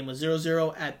lead. The game was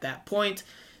 0-0 at that point.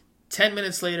 10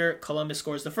 minutes later, Columbus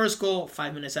scores the first goal.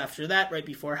 5 minutes after that, right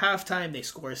before halftime, they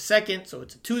score a second. So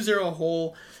it's a 2-0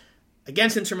 hole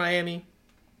against Inter Miami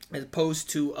as opposed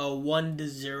to a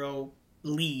 1-0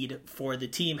 lead for the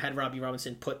team had Robbie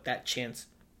Robinson put that chance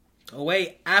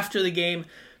away. After the game,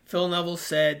 Phil Neville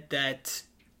said that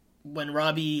when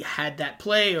Robbie had that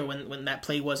play or when that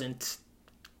play wasn't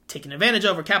taken advantage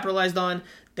of or capitalized on,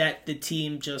 that the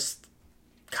team just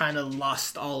kind of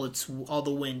lost all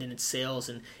the wind in its sails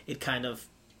and it kind of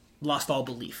lost all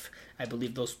belief. I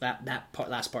believe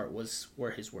last part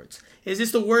were his words. Is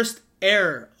this the worst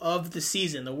error of the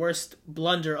season, the worst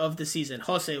blunder of the season?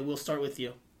 Jose, we'll start with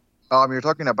you. You're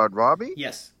talking about Robbie?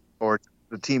 Yes. Or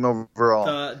the team overall?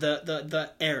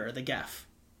 The error, the gaffe.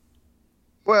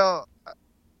 Well,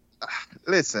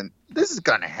 listen, this is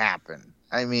gonna happen.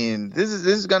 I mean, this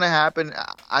is gonna happen.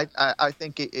 I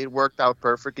think it worked out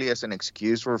perfectly as an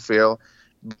excuse for Phil.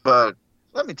 But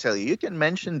let me tell you, you can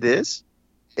mention this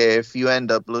if you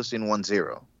end up losing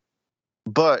 1-0.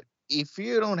 But if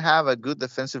you don't have a good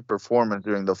defensive performance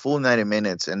during the full 90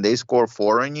 minutes and they score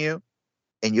 4 on you,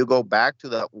 and you go back to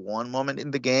that one moment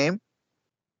in the game,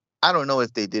 I don't know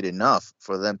if they did enough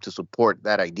for them to support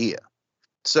that idea.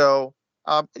 So,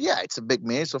 yeah, it's a big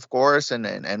miss, of course,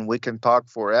 and we can talk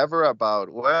forever about,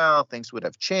 well, things would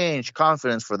have changed,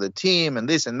 confidence for the team, and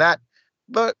this and that.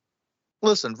 But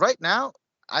listen, right now,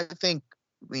 I think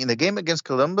in the game against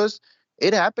Columbus,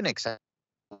 it happened exactly.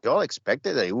 We all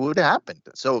expected that it would happen.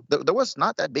 So there was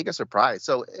not that big a surprise.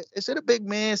 So is it a big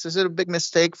miss? Is it a big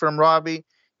mistake from Robbie?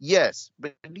 Yes,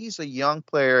 but he's a young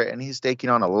player and he's taking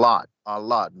on a lot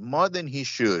more than he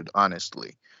should,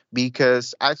 honestly.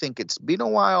 Because I think it's been a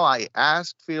while. I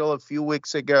asked Phil a few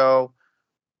weeks ago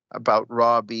about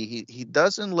Robbie. He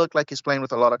doesn't look like he's playing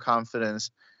with a lot of confidence.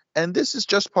 And this is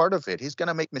just part of it. He's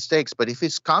gonna make mistakes, but if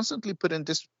he's constantly put in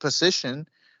this position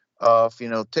of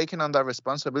taking on that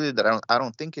responsibility that I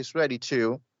don't think he's ready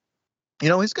to,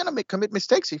 he's gonna commit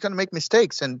mistakes. He's gonna make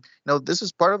mistakes, and this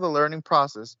is part of the learning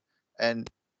process. And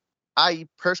I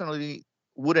personally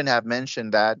wouldn't have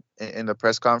mentioned that in the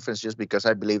press conference just because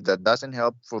I believe that doesn't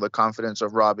help for the confidence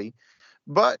of Robbie.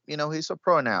 But he's a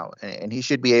pro now, and he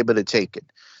should be able to take it.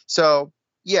 So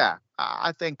yeah,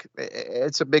 I think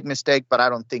it's a big mistake, but I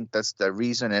don't think that's the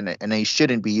reason, and it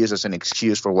shouldn't be used as an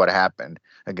excuse for what happened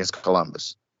against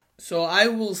Columbus. So I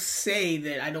will say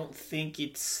that I don't think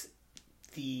it's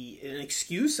an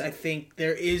excuse. I think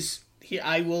there is here.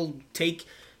 I will take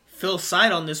Phil's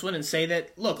side on this one and say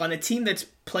that, look, on a team that's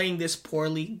playing this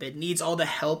poorly, that needs all the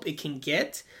help it can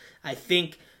get, I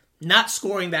think not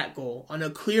scoring that goal on a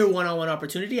clear one-on-one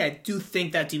opportunity, I do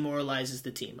think that demoralizes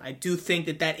the team. I do think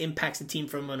that impacts the team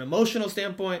from an emotional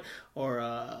standpoint or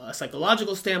a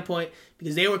psychological standpoint,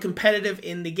 because they were competitive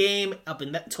in the game up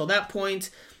until that point,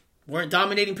 weren't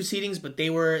dominating proceedings, but they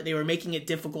were making it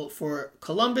difficult for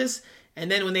Columbus.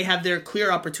 And then when they have their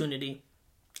clear opportunity,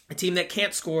 a team that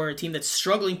can't score, a team that's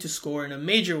struggling to score in a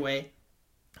major way,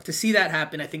 to see that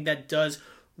happen, I think that does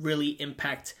really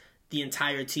impact the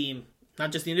entire team.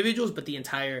 Not just the individuals, but the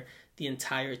entire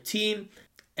team.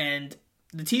 And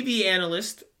the TV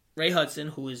analyst, Ray Hudson,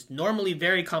 who is normally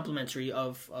very complimentary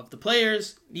of the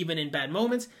players, even in bad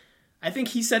moments, I think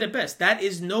he said it best. That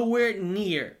is nowhere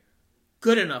near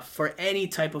good enough for any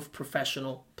type of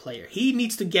professional player. He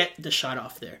needs to get the shot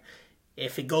off there.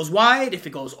 If it goes wide, if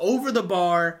it goes over the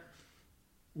bar,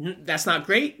 that's not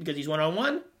great because he's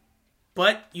one-on-one,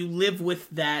 but you live with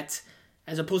that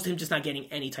as opposed to him just not getting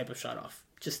any type of shot off.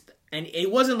 And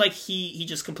it wasn't like he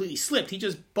just completely slipped. He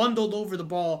just bundled over the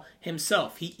ball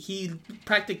himself. He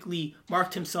practically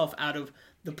marked himself out of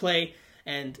the play.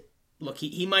 And look,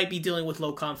 he might be dealing with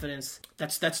low confidence.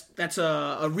 That's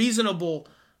a reasonable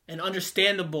and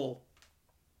understandable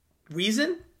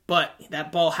reason, but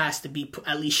that ball has to be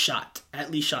at least shot.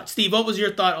 Steve, what was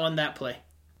your thought on that play?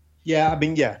 Yeah, I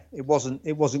mean, it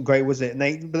wasn't great, was it?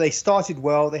 And they started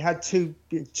well. They had two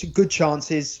good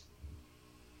chances,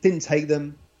 didn't take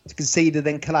them, conceded,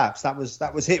 then collapsed. That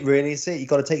was it, really. It's it. You've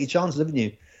got to take your chances, haven't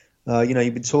you?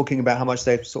 You've been talking about how much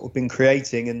they've sort of been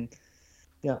creating, and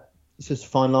yeah, it's just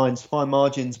fine lines, fine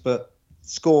margins, but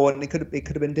score, and it could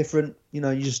have been different. You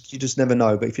just never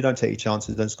know. But if you don't take your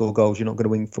chances, don't score goals, you're not going to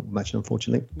win football matches,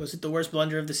 unfortunately. Was it the worst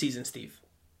blunder of the season, Steve?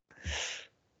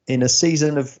 In a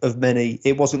season of many,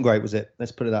 it wasn't great, was it?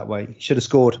 Let's put it that way. He should have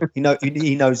scored. He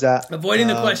knows that. Avoiding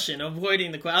the question.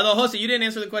 Although, Jose, you didn't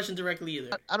answer the question directly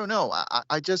either. I don't know.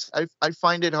 I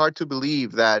find it hard to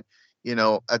believe that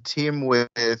a team with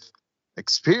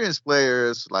experienced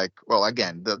players, like, well,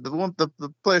 again,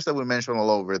 the players that we mentioned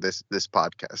all over this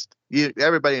podcast,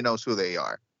 everybody knows who they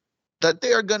are, that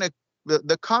they are gonna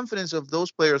the confidence of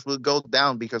those players will go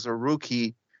down because a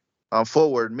rookie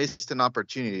forward missed an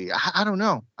opportunity. I don't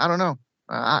know.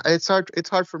 It's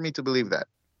hard for me to believe that.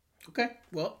 Okay,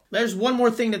 well, there's one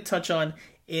more thing to touch on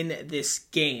in this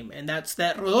game, and that's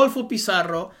that Rodolfo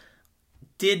Pizarro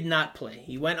did not play.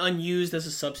 He went unused as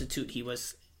a substitute. He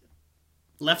was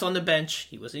left on the bench.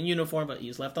 He was in uniform, but he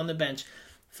was left on the bench.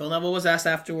 Phil Neville was asked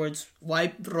afterwards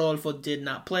why Rodolfo did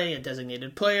not play, a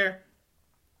designated player,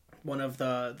 one of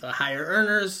the higher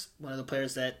earners, one of the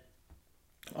players that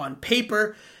on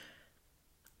paper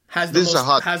has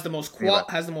the most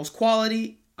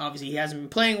quality. Obviously, he hasn't been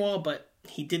playing well, but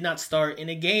he did not start in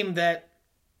a game that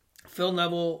Phil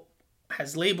Neville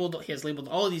has labeled. He has labeled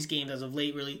all of these games as of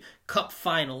late really cup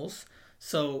finals.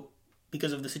 So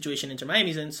because of the situation Inter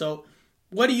Miami's in. So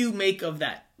what do you make of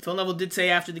that? Phil Neville did say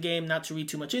after the game, not to read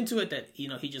too much into it, that he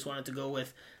just wanted to go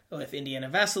with Indiana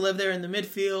Vassilev there in the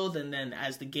midfield, and then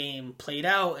as the game played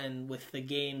out and with the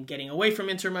game getting away from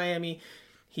Inter Miami,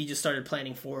 he just started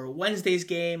planning for Wednesday's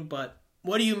game. But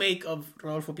what do you make of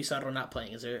Rodolfo Pizarro not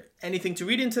playing? Is there anything to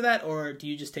read into that, or do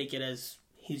you just take it as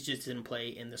he just didn't play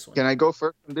in this one? Can I go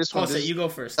first on this one? You go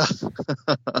first.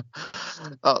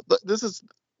 This is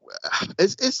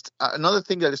it's another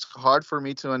thing that is hard for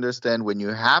me to understand when you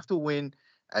have to win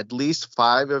at least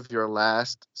 5 of your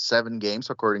last 7 games,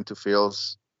 according to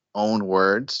Phil's own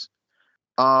words.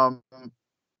 Um,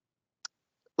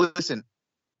 Listen,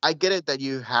 I get it that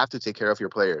you have to take care of your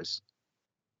players,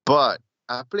 but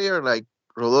a player like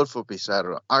Rodolfo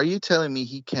Pizarro, are you telling me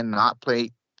he cannot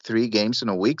play 3 games in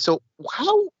a week? So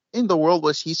how in the world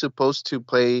was he supposed to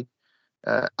play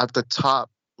at the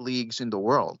top leagues in the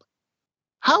world?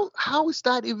 How is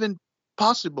that even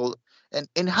possible?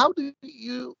 And how do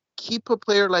you keep a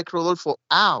player like Rodolfo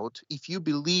out if you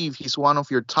believe he's one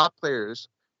of your top players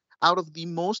out of the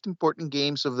most important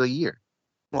games of the year?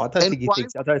 Well, I don't And think he why?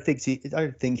 thinks. I don't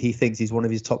think he thinks he's one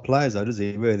of his top players, though, does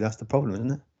he? Really, that's the problem,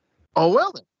 isn't it? Oh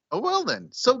well then. Oh well then.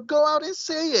 So go out and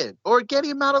say it, or get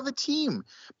him out of the team.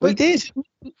 Well, he But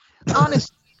did.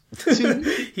 honest, to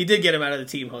me, He did get him out of the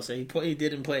team, Jose. He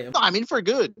didn't play him. no, I mean for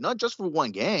good, not just for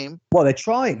 1 game. Well, they're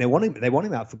trying. They want him. They want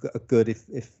him out for good,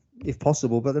 if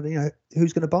possible. But then,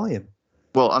 who's going to buy him?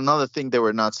 Well, another thing they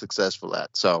were not successful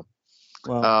at. So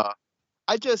Well,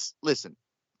 I just listen.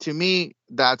 To me,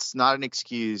 that's not an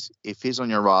excuse. If he's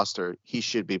on your roster, he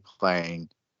should be playing.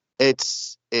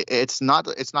 It's not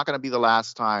going to be the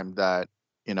last time that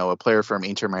a player from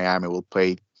Inter Miami will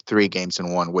play 3 games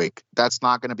in 1 week. That's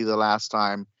not going to be the last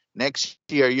time. Next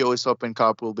year, US Open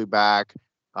Cup will be back.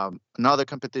 Another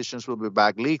competitions will be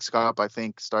back. Leagues Cup, I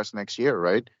think, starts next year,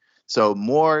 right? So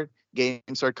more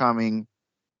games are coming.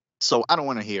 So I don't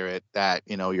want to hear it that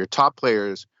your top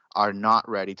players are not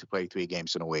ready to play 3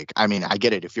 games in a week. I mean, I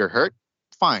get it. If you're hurt,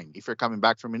 fine. If you're coming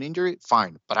back from an injury,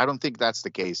 fine. But I don't think that's the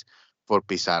case for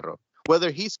Pizarro.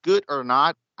 Whether he's good or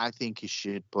not, I think he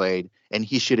should play, and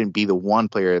he shouldn't be the one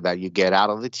player that you get out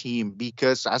of the team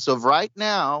because as of right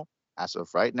now,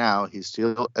 he's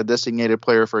still a designated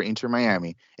player for Inter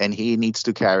Miami, and he needs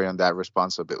to carry on that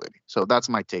responsibility. So that's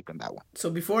my take on that one. So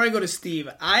before I go to Steve,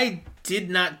 I did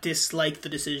not dislike the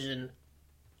decision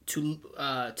to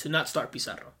not start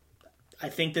Pizarro. I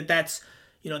think that's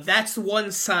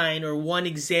one sign or one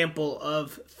example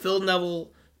of Phil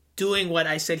Neville doing what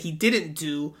I said he didn't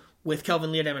do with Kelvin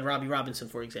Leerdam and Robbie Robinson,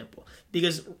 for example.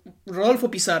 Because Rodolfo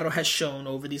Pizarro has shown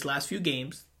over these last few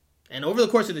games and over the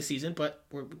course of the season, but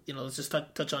let's just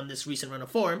touch on this recent run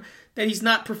of form, that he's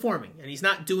not performing and he's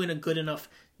not doing a good enough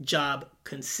job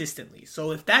consistently.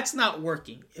 So if that's not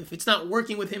working, if it's not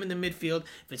working with him in the midfield,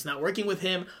 if it's not working with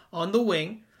him on the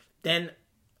wing, then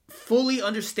fully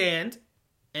understand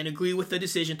and agree with the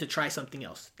decision to try something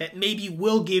else that maybe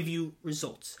will give you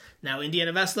results. Now,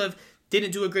 Indiana Veslev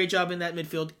didn't do a great job in that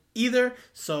midfield either,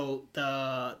 so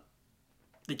the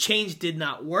change did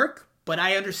not work, but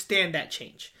I understand that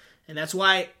change. And that's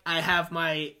why I have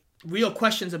my real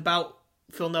questions about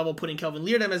Phil Neville putting Kelvin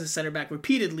Leerdam as a center back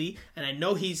repeatedly, and I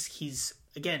know he's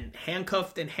again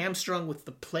handcuffed and hamstrung with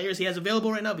the players he has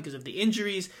available right now because of the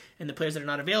injuries and the players that are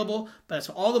not available, but that's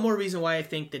all the more reason why I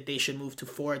think that they should move to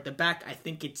 4 at the back. I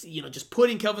think it's just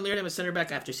putting Kelvin Leerdam as center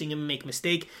back after seeing him make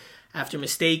mistake after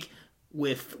mistake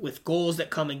with goals that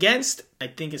come against. I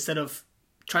think instead of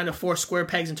trying to force square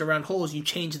pegs into round holes, you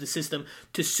change the system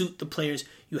to suit the players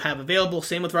you have available.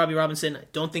 Same with Robbie Robinson. I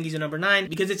don't think he's a number 9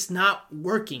 because it's not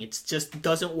working. It just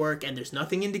doesn't work, and there's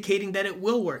nothing indicating that it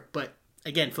will work. But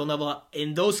again, Phil Neville,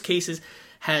 in those cases,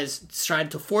 has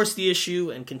tried to force the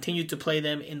issue and continued to play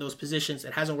them in those positions.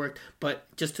 It hasn't worked. But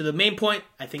just to the main point,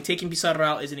 I think taking Pizarro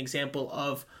out is an example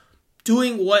of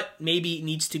doing what maybe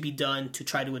needs to be done to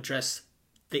try to address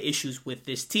the issues with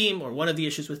this team, or one of the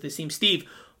issues with this team. Steve,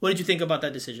 what did you think about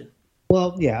that decision?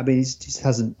 well, yeah. I mean, he just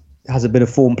hasn't been a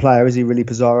form player, is he? Really,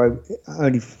 Pizarro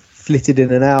only flitted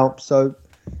in and out. So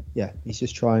yeah, he's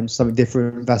just trying something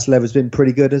different. Vasilev has been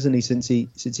pretty good, hasn't he, since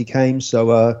he came?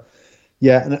 So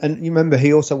yeah, and you remember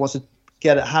he also wants to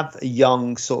have a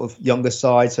younger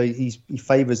side. So he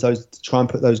favours those to try and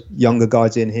put those younger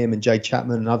guys in, him and Jay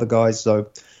Chapman and other guys. So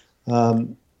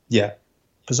yeah,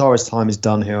 Pizarro's time is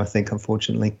done here, I think,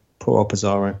 unfortunately. Poor old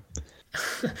Pizarro.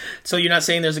 So you're not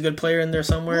saying there's a good player in there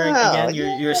somewhere? Well,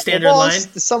 Again, you're a standard line?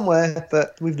 Somewhere,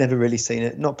 but we've never really seen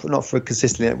it. Not for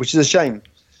consistently, which is a shame.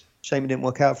 Shame it didn't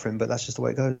work out for him, but that's just the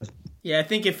way it goes. Yeah, I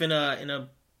think if in a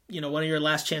one of your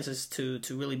last chances to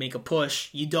really make a push,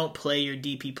 you don't play your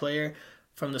DP player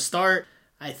from the start,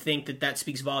 I think that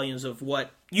speaks volumes of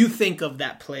what you think of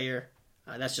that player.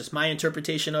 That's just my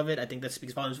interpretation of it. I think that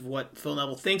speaks volumes of what Phil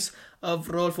Neville thinks of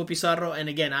Rodolfo Pizarro. And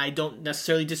again, I don't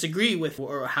necessarily disagree with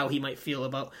or how he might feel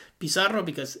about Pizarro,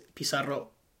 because Pizarro,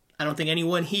 I don't think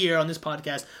anyone here on this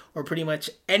podcast or pretty much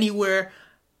anywhere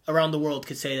around the world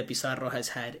could say that Pizarro has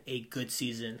had a good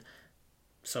season.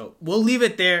 So we'll leave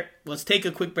it there. Let's take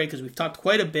a quick break because we've talked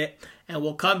quite a bit. and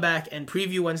we'll come back and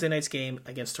preview Wednesday night's game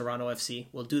against Toronto FC.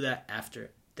 We'll do that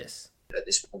after this. At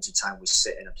this point in time, we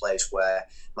sit in a place where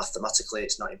mathematically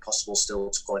it's not impossible still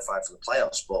to qualify for the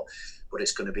playoffs, but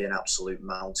it's going to be an absolute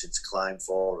mountain to climb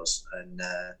for us. And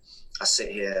I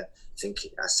sit here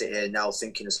now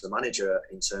thinking as the manager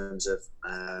in terms of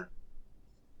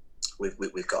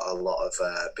we've got a lot of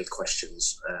big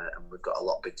questions and we've got a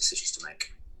lot of big decisions to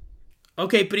make.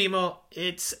 Okay, Primo,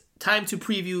 it's time to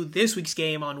preview this week's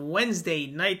game on Wednesday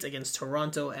night against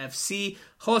Toronto FC.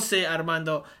 Jose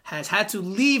Armando has had to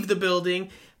leave the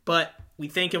building, but we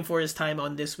thank him for his time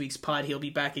on this week's pod. He'll be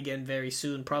back again very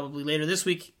soon, probably later this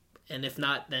week, and if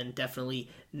not, then definitely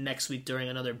next week during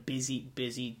another busy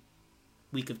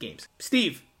week of games.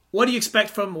 Steve, what do you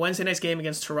expect from Wednesday night's game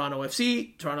against Toronto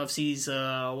FC? Toronto FC's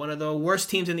one of the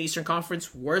worst teams in the Eastern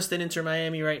Conference, worse than Inter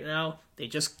Miami right now. They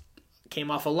just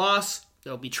came off a loss.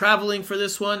 They'll be traveling for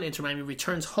this one. Inter Miami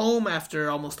returns home after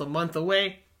almost a month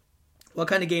away. What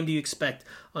kind of game do you expect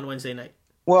on Wednesday night?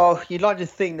 Well, you'd like to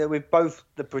think that with both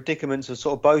the predicaments of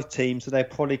sort of both teams, that they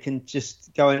probably can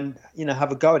just go and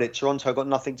have a go at it. Toronto got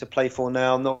nothing to play for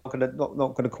now. Not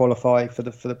going to qualify for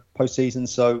the postseason,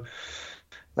 so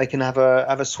they can have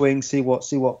a swing, see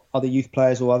what other youth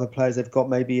players or other players they've got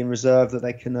maybe in reserve that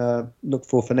they can look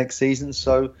for next season.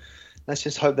 So let's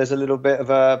just hope there's a little bit of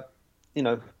a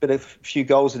few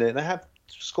goals in it. They have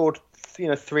scored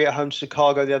 3 at home to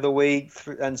Chicago the other week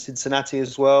and Cincinnati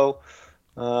as well.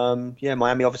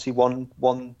 Miami obviously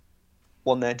won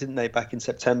there, didn't they, back in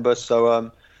September? So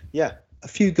a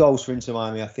few goals for Inter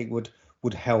Miami I think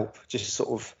would help. Just sort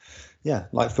of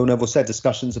like Phil Neville said,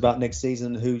 discussions about next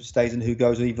season, who stays and who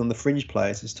goes, or even on the fringe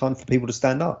players. It's time for people to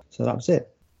stand up. So that was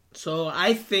it. So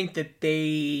I think that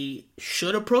they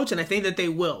should approach, and I think that they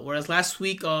will. Whereas last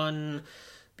week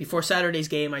before Saturday's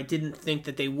game, I didn't think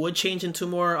that they would change into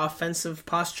more offensive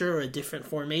posture or a different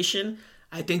formation.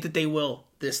 I think that they will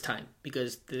this time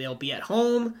because they'll be at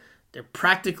home. They're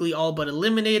practically all but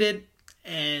eliminated,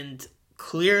 and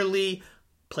clearly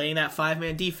playing that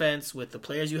 5-man defense with the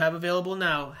players you have available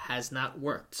now has not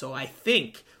worked. So I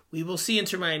think we will see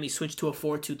Inter Miami switch to a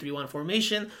 4-2-3-1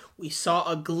 formation. We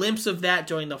saw a glimpse of that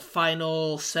during the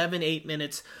final 7-8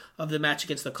 minutes of the match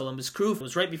against the Columbus Crew. It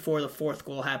was right before the fourth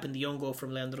goal happened, the own goal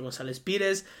from Leandro Gonzalez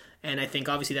Pires. And I think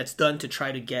obviously that's done to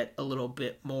try to get a little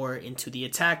bit more into the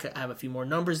attack. I have a few more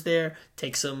numbers there.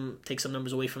 Take some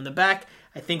numbers away from the back.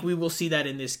 I think we will see that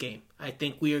in this game. I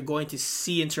think we are going to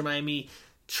see Inter Miami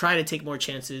try to take more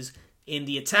chances in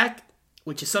the attack,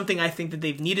 which is something I think that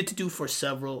they've needed to do for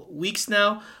several weeks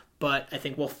now. But I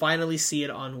think we'll finally see it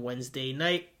on Wednesday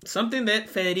night. Something that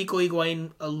Federico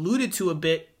Higuain alluded to a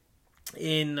bit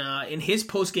in his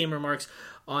post-game remarks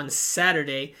on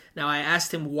Saturday. Now, I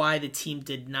asked him why the team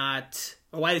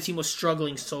was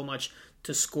struggling so much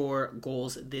to score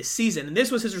goals this season. And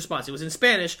this was his response. It was in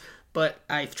Spanish, but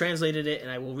I've translated it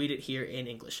and I will read it here in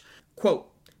English. Quote,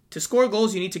 "To score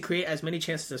goals, you need to create as many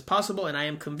chances as possible, and I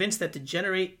am convinced that to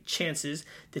generate chances,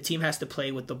 the team has to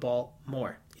play with the ball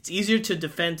more. It's easier to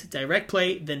defend direct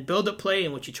play than build-up play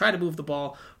in which you try to move the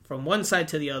ball from one side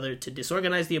to the other to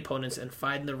disorganize the opponents and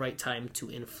find the right time to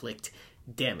inflict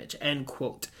damage." End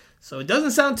quote. So it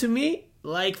doesn't sound to me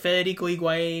like Federico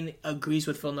Higuain agrees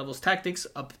with Phil Neville's tactics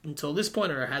up until this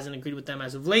point, or hasn't agreed with them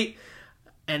as of late.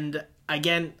 And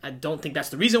again, I don't think that's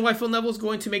the reason why Phil Neville is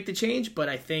going to make the change, but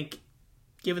I think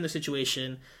given the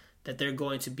situation that they're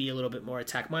going to be a little bit more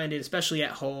attack-minded, especially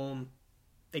at home.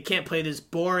 They can't play this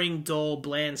boring, dull,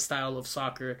 bland style of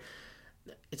soccer.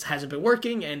 It hasn't been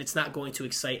working, and it's not going to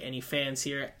excite any fans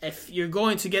here. If you're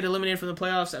going to get eliminated from the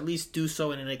playoffs, at least do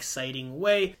so in an exciting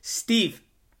way. Steve,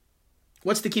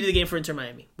 what's the key to the game for Inter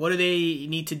Miami? What do they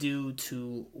need to do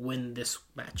to win this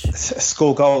match?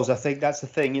 Score goals. I think that's the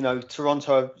thing.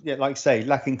 Toronto, like I say,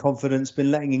 lacking confidence, been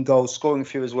letting in goals, scoring a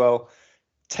few as well.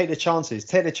 Take the chances,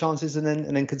 and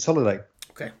then consolidate.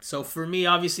 Okay, so for me,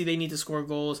 obviously they need to score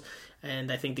goals, and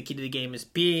I think the key to the game is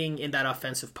being in that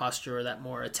offensive posture or that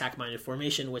more attack-minded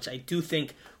formation, which I do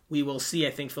think we will see.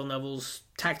 I think Phil Neville's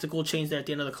tactical change there at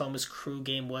the end of the Columbus Crew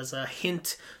game was a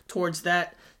hint towards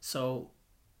that, so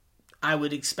I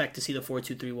would expect to see the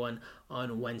 4-2-3-1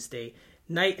 on Wednesday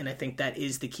night, and I think that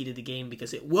is the key to the game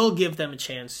because it will give them a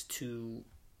chance to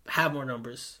have more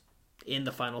numbers in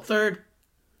the final third.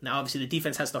 Now, obviously, the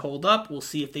defense has to hold up. We'll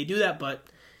see if they do that, but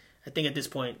I think at this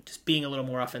point, just being a little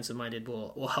more offensive-minded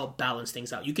will help balance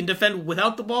things out. You can defend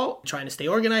without the ball, trying to stay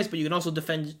organized, but you can also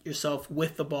defend yourself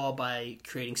with the ball by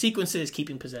creating sequences,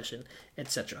 keeping possession,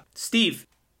 etc. Steve,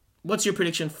 what's your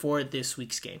prediction for this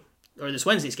week's game, or this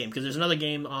Wednesday's game? Because there's another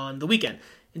game on the weekend.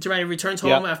 Inter Miami returns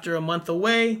home after a month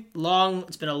away.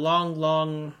 It's been a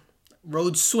long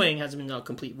road swing. Hasn't been a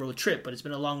complete road trip, but it's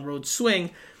been a long road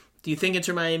swing. Do you think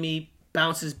Inter Miami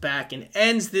bounces back and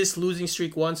ends this losing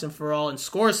streak once and for all and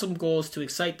scores some goals to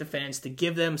excite the fans, to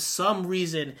give them some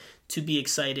reason to be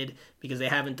excited, because they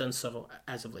haven't done so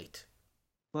as of late?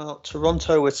 Well,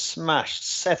 Toronto was smashed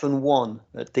 7-1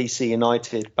 at DC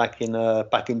United back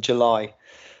in July.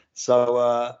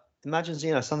 So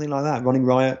imagine, something like that running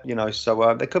riot.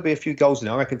 So there could be a few goals in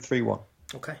there. I reckon 3-1.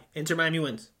 Okay, Inter Miami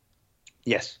wins.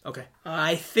 Yes. Okay,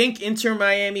 I think Inter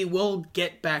Miami will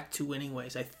get back to winning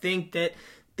ways. I think that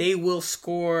they will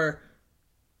score.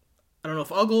 I don't know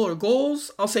if a goal or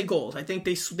goals. I'll say goals. I think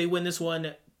they win this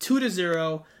one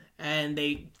 2-0, and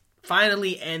they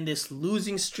finally end this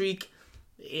losing streak.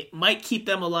 It might keep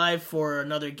them alive for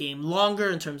another game longer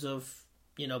in terms of,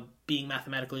 being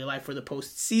mathematically alive for the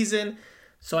postseason.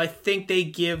 So I think they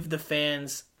give the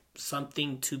fans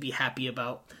something to be happy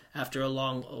about after a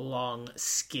long, long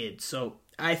skid. So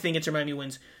I think Inter Miami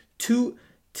wins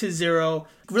 2-0.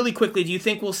 Really quickly, do you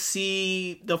think we'll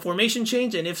see the formation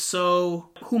change? And if so,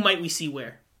 who might we see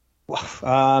where? Well,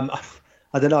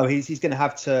 I don't know. He's going to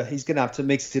have to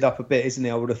mix it up a bit, isn't he?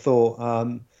 I would have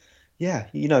thought. Yeah,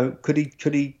 could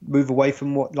he move away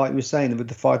from what, like you were saying, with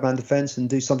the 5-man defence and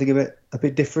do something a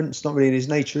bit different? It's not really in his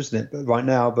nature, isn't it? But right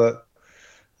now, I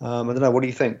don't know. What do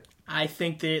you think? I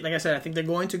think like I said, I think they're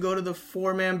going to go to the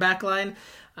 4-man backline.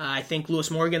 I think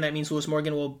that means Lewis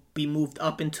Morgan will be moved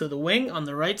up into the wing on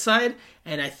the right side,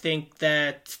 and I think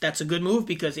that's a good move,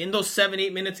 because in those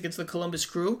 7-8 minutes against the Columbus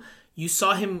Crew, you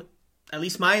saw him. At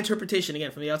least my interpretation,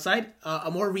 again, from the outside, a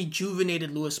more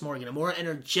rejuvenated Lewis Morgan, a more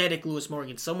energetic Lewis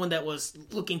Morgan, someone that was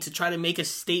looking to try to make a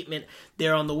statement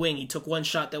there on the wing. He took one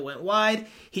shot that went wide.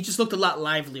 He just looked a lot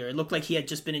livelier. It looked like he had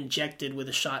just been injected with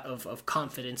a shot of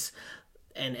confidence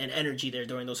and energy there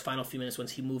during those final few minutes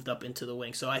once he moved up into the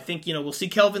wing. So I think, we'll see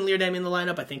Kelvin Leerdam in the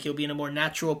lineup. I think he'll be in a more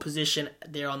natural position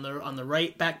there on the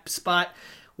right back spot,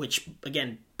 which,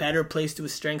 again, better plays to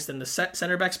his strengths than the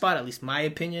center back spot, at least my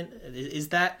opinion is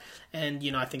that. And,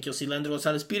 I think you'll see Leandro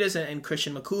Gonzalez-Pires and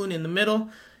Christian Makoun in the middle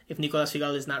if Nicolas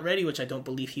Figal is not ready, which I don't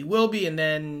believe he will be. And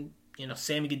then,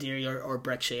 Sami Guediri or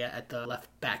Brek Shea at the left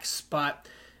back spot.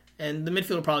 And the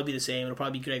midfield will probably be the same. It'll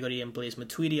probably be Gregory and Blaise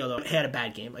Matuidi, although he had a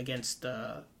bad game against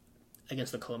the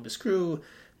Columbus Crew.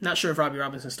 Not sure if Robbie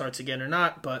Robinson starts again or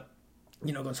not, but,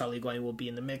 Gonzalo Higuain will be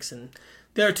in the mix, and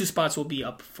the other two spots will be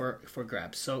up for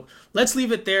grabs. So let's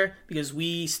leave it there, because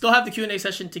we still have the Q&A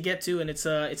session to get to, and it's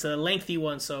a lengthy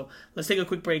one. So let's take a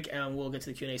quick break, and we'll get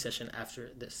to the Q&A session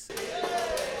after this.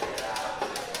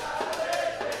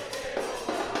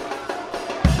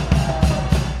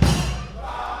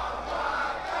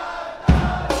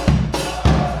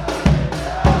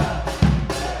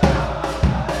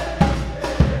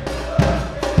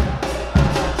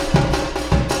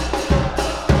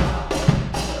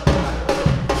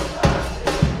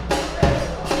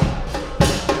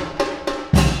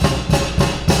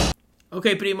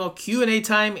 Okay, Primo, Q&A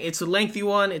time. It's a lengthy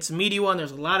one. It's a meaty one.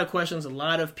 There's a lot of questions, a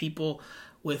lot of people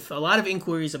with a lot of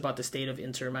inquiries about the state of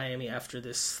Inter Miami after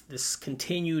this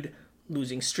continued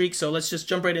losing streak. So let's just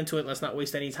jump right into it. Let's not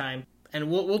waste any time.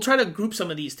 And we'll try to group some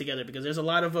of these together, because there's a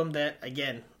lot of them that,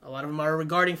 again, a lot of them are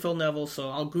regarding Phil Neville. So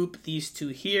I'll group these two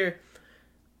here,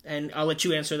 and I'll let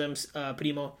you answer them,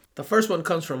 Primo. The first one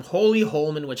comes from Holy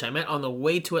Holman, which I met on the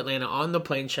way to Atlanta on the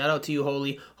plane. Shout out to you,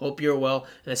 Holy. Hope you're well.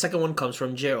 And the second one comes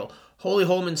from Gerald. Holy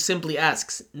Holman simply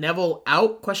asks, Neville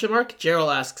out? Gerald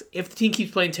asks, if the team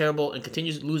keeps playing terrible and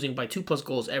continues losing by 2+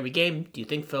 goals every game, do you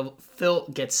think Phil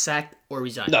gets sacked or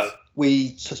resigns? No, we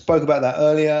spoke about that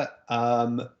earlier.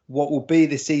 What will be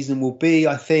this season will be,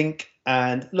 I think.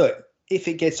 And look, if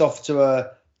it gets off to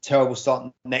a terrible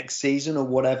start next season or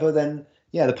whatever, then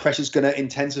yeah, the pressure's going to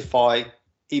intensify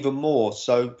even more.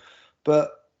 So,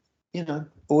 but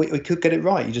we could get it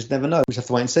right. You just never know. We just have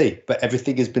to wait and see. But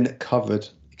everything has been covered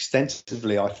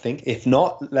extensively, I think. If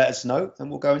not, let us know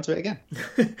and we'll go into it again.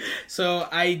 So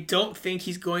I don't think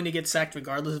he's going to get sacked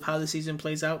regardless of how the season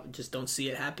plays out. Just don't see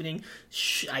it happening.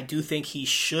 I do think he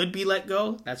should be let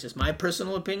go. That's just my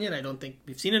personal opinion. I don't think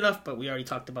we've seen enough, but we already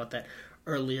talked about that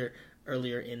earlier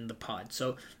in the pod.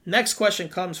 So next question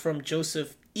comes from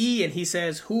Joseph E, and he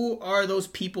says, who are those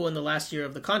people in the last year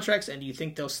of the contracts, and do you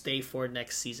think they'll stay for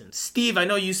next season? Steve, I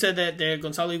know you said that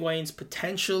Gonzalo Higuain's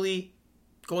potentially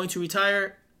going to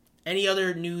retire. Any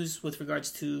other news with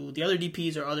regards to the other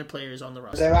DPs or other players on the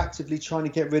roster? They're actively trying to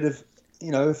get rid of,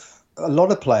 a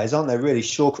lot of players, aren't they, really?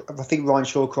 I think Ryan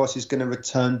Shawcross is going to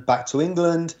return back to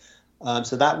England,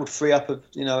 so that would free up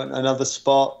another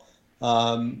spot.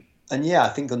 And yeah, I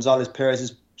think Gonzalez Perez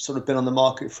has sort of been on the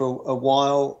market for a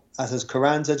while, as has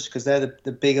Carranza, just because they're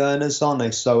the big earners, aren't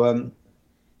they? So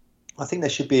I think there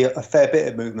should be a fair bit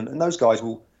of movement, and those guys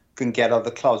can get other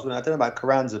clubs. Well, I don't know about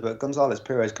Carranza, but Gonzalez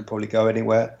Pires could probably go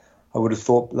anywhere. I would have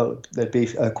thought there'd be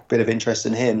a bit of interest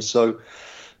in him. So,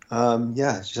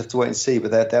 just have to wait and see.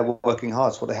 But they're working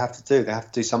hard. It's what they have to do. They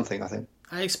have to do something, I think.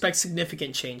 I expect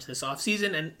significant change this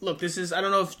offseason. And look, this is, I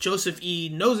don't know if Joseph E.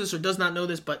 knows this or does not know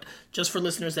this, but just for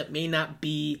listeners that may not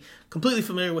be completely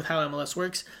familiar with how MLS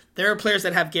works, there are players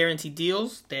that have guaranteed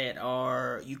deals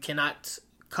you cannot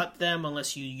cut them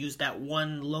unless you use that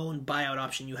one loan buyout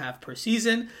option you have per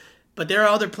season. But there are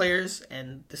other players,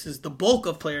 and this is the bulk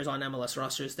of players on MLS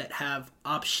rosters, that have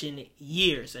option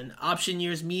years. And option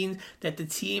years mean that the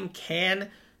team can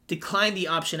decline the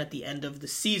option at the end of the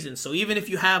season. So even if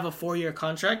you have a 4-year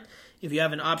contract, if you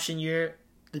have an option year,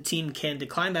 the team can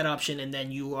decline that option, and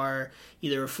then you are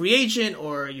either a free agent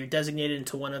or you're designated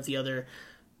into one of the other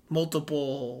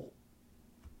multiple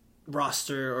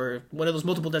roster, or one of those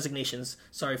multiple designations.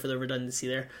 Sorry for the redundancy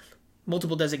there.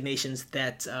 Multiple designations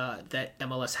that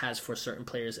MLS has for certain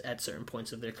players at certain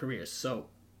points of their careers. So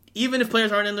even if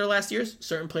players aren't in their last years,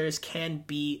 certain players can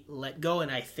be let go,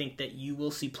 and I think that you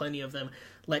will see plenty of them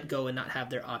let go and not have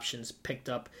their options picked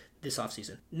up this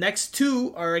offseason. Next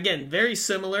two are, again, very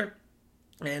similar,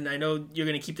 and I know you're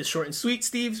going to keep this short and sweet,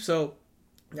 Steve. So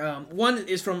one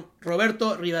is from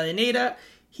Roberto Rivadeneira.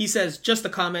 He says, just a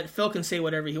comment, Phil can say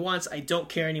whatever he wants. I don't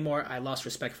care anymore. I lost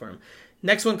respect for him.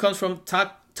 Next one comes from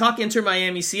Talk Inter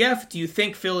Miami CF. Do you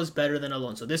think Phil is better than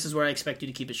Alonso? This is where I expect you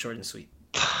to keep it short and sweet.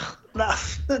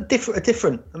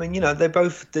 Different. I mean, they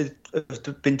both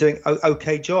have been doing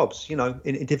okay jobs,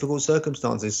 in difficult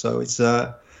circumstances. So it's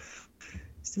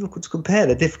difficult to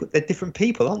compare. They're different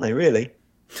people, aren't they? Really?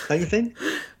 Don't you think?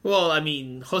 Well, I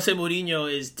mean, Jose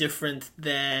Mourinho is different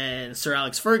than Sir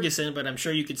Alex Ferguson, but I'm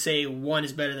sure you could say one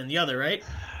is better than the other, right?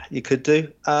 You could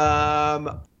do.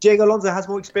 Diego Alonso has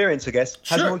more experience, I guess.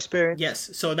 Has sure. more experience. Yes.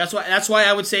 So that's why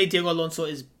I would say Diego Alonso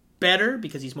is better,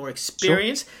 because he's more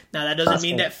experienced. Sure. Now, that doesn't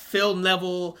mean that Phil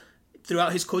Neville,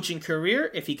 throughout his coaching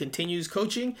career, if he continues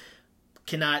coaching,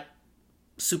 cannot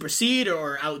supersede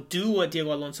or outdo what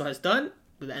Diego Alonso has done.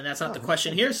 And that's not the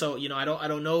question here. So, I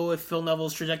don't know if Phil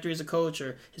Neville's trajectory as a coach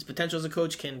or his potential as a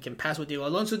coach can pass what Diego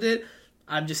Alonso did.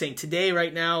 I'm just saying today,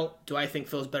 right now, do I think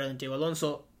Phil's better than Diego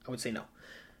Alonso? I would say no.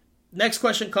 Next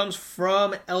question comes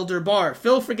from Elder Bar.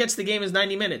 Phil forgets the game is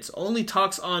 90 minutes. Only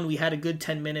talks on we had a good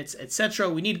 10 minutes, etc.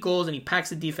 We need goals, and he packs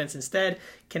the defense instead.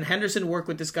 Can Henderson work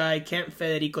with this guy? Can't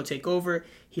Federico take over?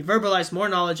 He verbalized more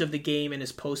knowledge of the game in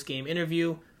his post-game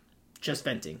interview. Just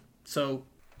venting. So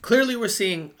clearly we're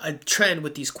seeing a trend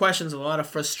with these questions, a lot of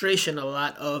frustration, a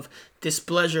lot of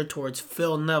displeasure towards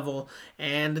Phil Neville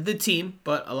and the team,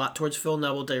 but a lot towards Phil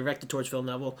Neville, directed towards Phil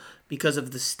Neville, because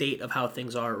of the state of how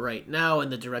things are right now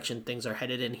and the direction things are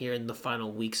headed in here in the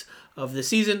final weeks of the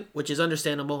season, which is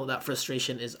understandable. That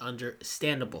frustration is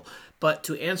understandable. But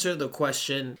to answer the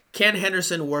question, can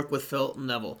Henderson work with Phil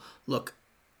Neville? Look,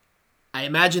 I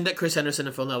imagine that Chris Henderson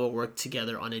and Phil Neville work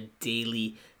together on a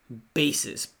daily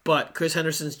basis, but Chris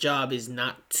Henderson's job is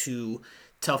not to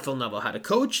tell Phil Neville how to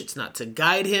coach. It's not to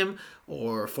guide him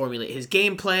or formulate his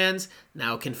game plans.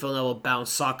 Now, can Phil Neville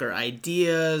bounce soccer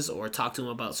ideas or talk to him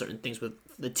about certain things with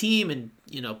the team and,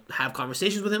 have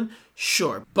conversations with him?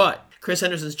 Sure. But Chris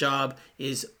Henderson's job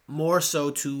is more so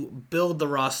to build the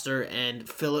roster and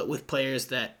fill it with players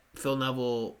that Phil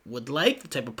Neville would like, the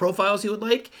type of profiles he would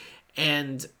like,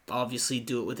 and obviously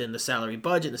do it within the salary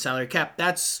budget, the salary cap.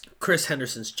 That's Chris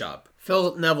Henderson's job.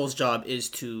 Phil Neville's job is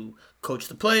to coach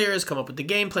the players, come up with the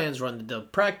game plans, run the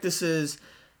practices,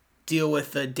 deal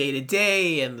with the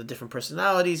day-to-day and the different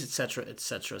personalities, etc.,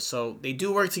 etc. So they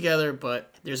do work together,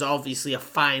 but there's obviously a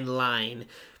fine line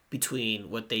between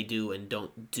what they do and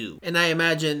don't do. And I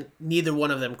imagine neither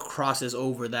one of them crosses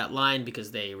over that line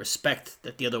because they respect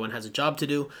that the other one has a job to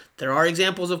do. There are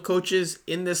examples of coaches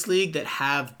in this league that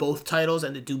have both titles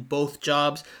and that do both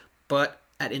jobs, but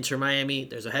at Inter Miami,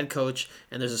 there's a head coach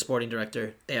and there's a sporting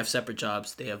director. They have separate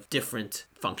jobs. They have different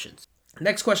functions.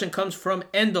 Next question comes from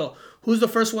Endo. Who's the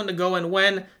first one to go and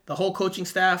when? The whole coaching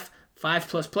staff,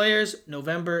 5+ players,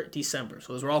 November, December.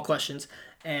 So those were all questions.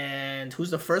 And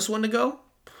who's the first one to go?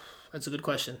 That's a good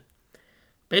question.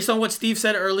 Based on what Steve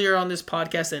said earlier on this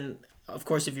podcast, and of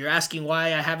course, if you're asking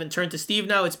why I haven't turned to Steve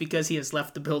now, it's because he has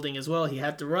left the building as well. He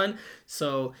had to run,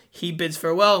 so he bids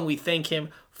farewell, and we thank him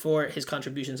for his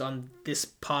contributions on this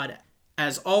pod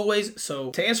as always.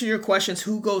 So to answer your questions,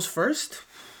 who goes first?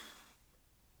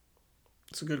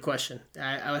 It's a good question.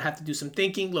 I would have to do some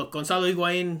thinking. Look, Gonzalo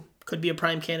Higuain could be a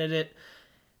prime candidate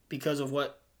because of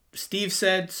what Steve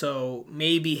said, so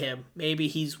maybe him. Maybe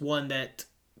he's one that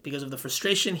because of the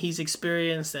frustration he's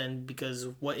experienced and because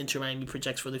of what Inter Miami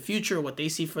projects for the future, what they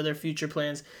see for their future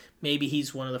plans, maybe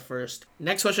he's one of the first.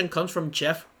 Next question comes from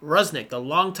Jeff Rusnick, the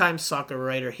longtime soccer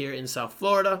writer here in South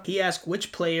Florida. He asked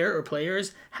which player or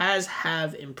players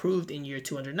have improved in year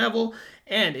 2 under Neville,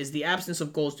 and is the absence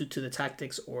of goals due to the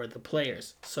tactics or the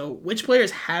players? So which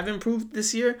players have improved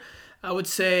this year? I would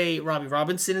say Robbie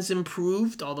Robinson has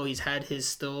improved, although he's had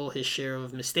his share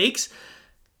of mistakes,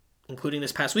 including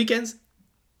this past weekend's.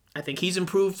 I think he's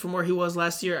improved from where he was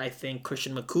last year. I think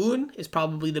Christian Makoun is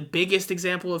probably the biggest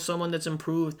example of someone that's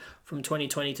improved from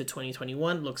 2020 to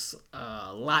 2021. Looks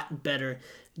a lot better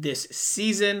this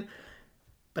season.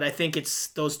 But I think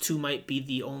those two might be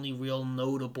the only real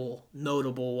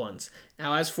notable ones.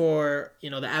 Now, as for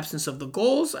the absence of the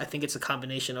goals, I think it's a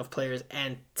combination of players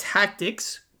and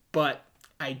tactics. But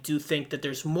I do think that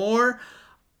there's more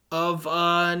of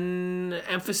an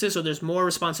emphasis, or there's more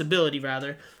responsibility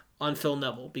rather, on Phil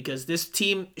Neville, because this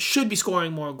team should be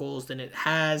scoring more goals than it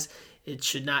has. It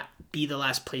should not be the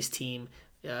last place team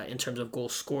in terms of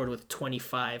goals scored with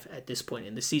 25 at this point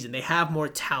in the season. They have more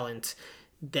talent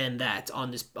than that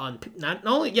not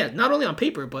only on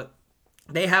paper, but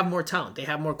they have more talent. They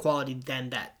have more quality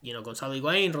than that. Gonzalo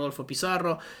Higuain, Rodolfo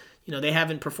Pizarro, they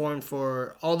haven't performed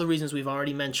for all the reasons we've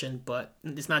already mentioned, but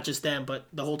it's not just them, but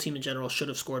the whole team in general should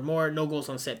have scored more. No goals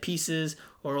on set pieces,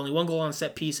 or only 1 goal on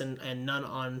set piece, and none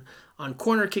on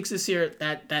corner kicks this year.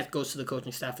 That goes to the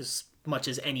coaching staff as much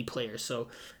as any player. So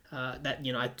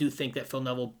I do think that Phil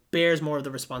Neville bears more of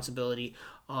the responsibility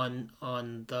on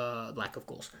the lack of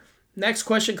goals. Next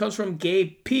question comes from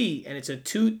Gabe P, and it's a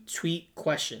 2-tweet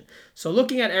question. So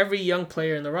looking at every young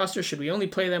player in the roster, should we only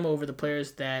play them over the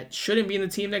players that shouldn't be in the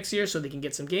team next year so they can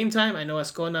get some game time? I know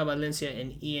Ascona, Valencia,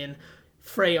 and Ian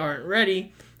Frey aren't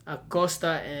ready.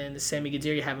 Acosta and Sami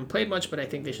Khedira haven't played much, but I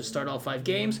think they should start all 5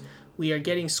 games. We are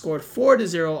getting scored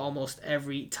 4-0 almost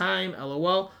every time.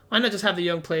 LOL. Why not just have the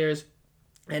young players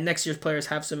and next year's players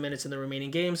have some minutes in the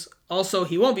remaining games? Also,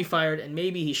 he won't be fired, and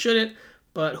maybe he shouldn't.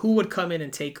 But who would come in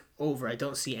and take over? I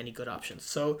don't see any good options.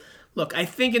 So, look, I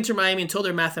think Inter Miami, until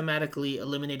they're mathematically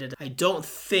eliminated, I don't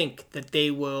think that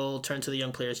they will turn to the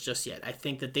young players just yet. I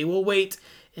think that they will wait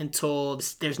until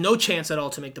there's no chance at all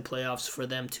to make the playoffs for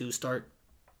them to start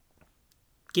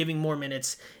giving more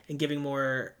minutes and giving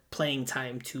more playing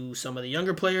time to some of the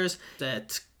younger players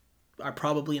that are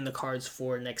probably in the cards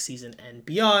for next season and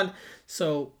beyond.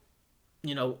 So,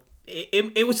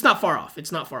 it's not far off.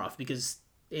 It's not far off because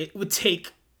it would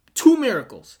take 2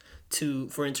 miracles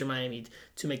for Inter Miami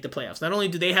to make the playoffs. Not only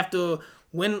do they have to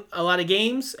win a lot of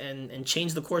games and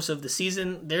change the course of their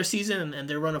season and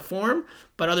their run of form,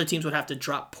 but other teams would have to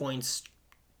drop points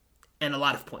and a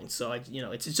lot of points. So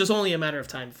it's just only a matter of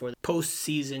time before the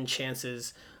postseason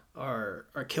chances are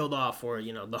killed off, or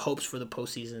the hopes for the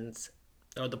postseason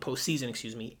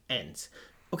ends.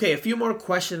 Okay, a few more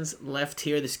questions left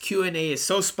here. This Q&A is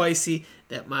so spicy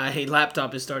that my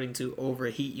laptop is starting to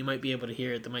overheat. You might be able to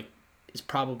hear it. The mic is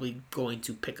probably going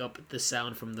to pick up the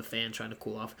sound from the fan trying to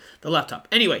cool off the laptop.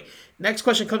 Anyway, next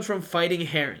question comes from Fighting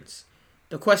Herons.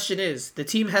 The question is, the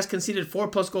team has conceded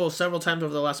 4+ goals several times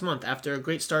over the last month. After a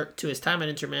great start to his time at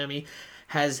Inter Miami,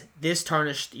 has this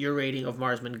tarnished your rating of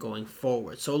Marsman going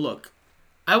forward? So look,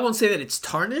 I won't say that it's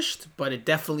tarnished, but it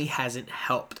definitely hasn't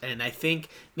helped. And I think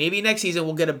maybe next season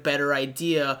we'll get a better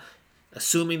idea,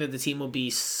 assuming that the team will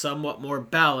be somewhat more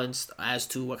balanced as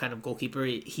to what kind of goalkeeper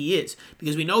he is.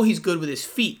 Because we know he's good with his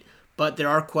feet, but there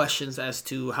are questions as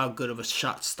to how good of a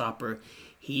shot stopper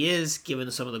he is, given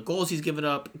some of the goals he's given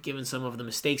up, given some of the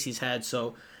mistakes he's had.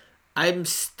 So I'm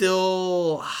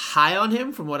still high on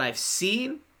him from what I've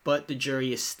seen, but the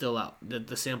jury is still out.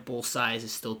 The sample size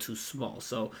is still too small.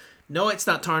 So no, it's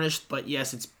not tarnished, but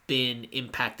yes, it's been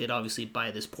impacted, obviously, by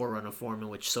this poor run of form in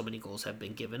which so many goals have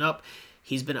been given up.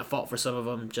 He's been at fault for some of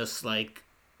them, just like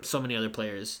so many other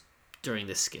players during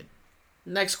this skid.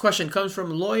 Next question comes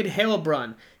from Lloyd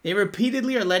Halebrun. They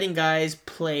repeatedly are letting guys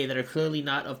play that are clearly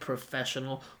not of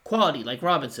professional quality, like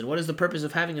Robinson. What is the purpose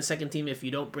of having a second team if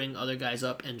you don't bring other guys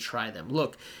up and try them?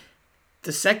 Look,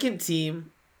 the second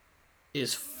team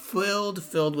is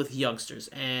filled with youngsters,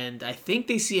 and I think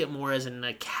they see it more as an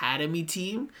academy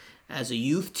team, as a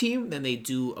youth team, than they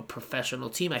do a professional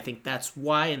team. I think that's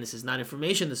why, and this is not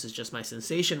information, this is just my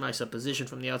sensation, my supposition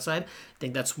from the outside. I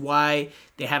think that's why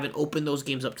they haven't opened those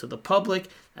games up to the public.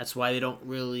 That's why they don't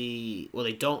really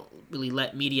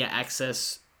let media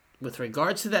access with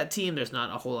regards to that team. There's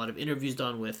not a whole lot of interviews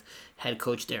done with head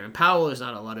coach Darren Powell. There's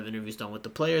not a lot of interviews done with the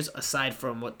players, aside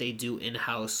from what they do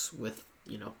in-house with,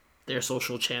 their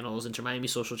social channels, Inter Miami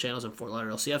social channels and Fort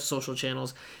Lauderdale CF social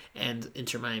channels, and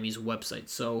Inter Miami's website.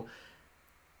 So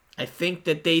I think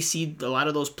that they see a lot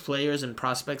of those players and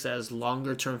prospects as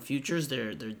longer-term futures.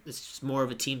 It's just more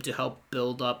of a team to help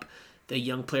build up the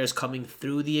young players coming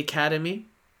through the academy.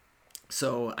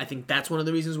 So I think that's one of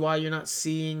the reasons why you're not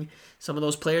seeing some of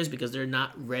those players, because they're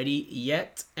not ready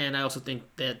yet. And I also think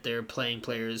that they're playing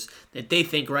players that they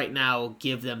think right now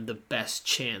give them the best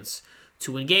chance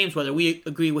to win games. Whether we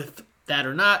agree with that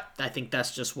or not, I think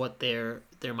that's just what their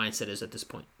mindset is at this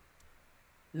point.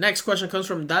 Next question comes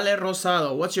from Dale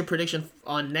Rosado. What's your prediction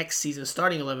on next season's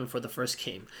starting 11 for the first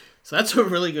game? So that's a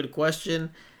really good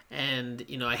question. And,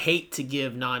 I hate to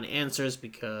give non-answers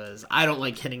because I don't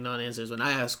like getting non-answers when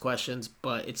I ask questions,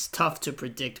 but it's tough to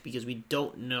predict because we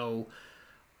don't know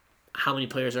how many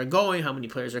players are going, how many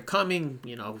players are coming.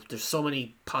 There's so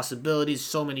many possibilities,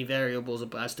 so many variables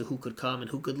as to who could come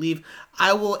and who could leave.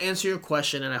 I will answer your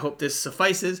question, and I hope this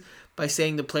suffices, by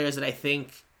saying the players that I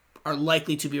think are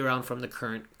likely to be around from the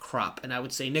current crop. And I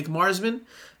would say Nick Marsman,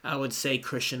 I would say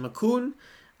Christian Makoun,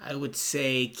 I would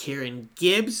say Kieran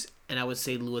Gibbs, and I would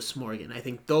say Lewis Morgan. I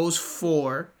think those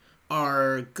four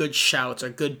are good shouts, are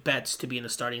good bets to be in the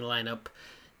starting lineup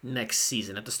next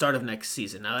season, at the start of next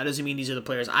season. Now, that doesn't mean these are the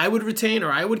players I would retain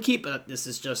or I would keep, but this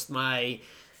is just my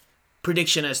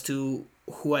prediction as to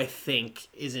who I think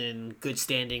is in good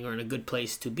standing or in a good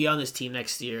place to be on this team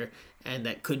next year, and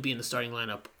that could be in the starting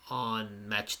lineup on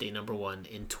match day number 1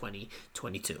 in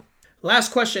 2022.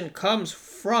 Last question comes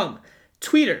from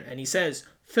Tweeter, and he says,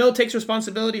 Phil takes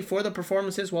responsibility for the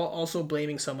performances while also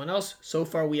blaming someone else. So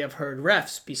far, we have heard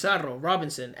refs, Pizarro,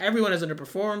 Robinson. Everyone has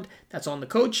underperformed. That's on the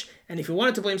coach. And if you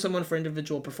wanted to blame someone for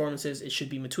individual performances, it should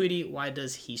be Matuidi. Why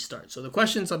does he start? So the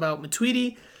question's about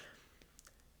Matuidi.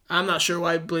 I'm not sure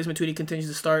why Blaise Matuidi continues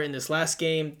to start in this last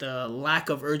game. The lack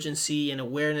of urgency and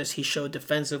awareness he showed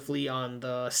defensively on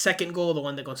the second goal, the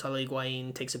one that Gonzalo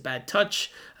Higuain takes a bad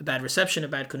touch, a bad reception, a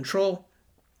bad control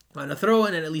on a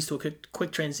throw-in, and it leads to a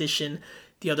quick transition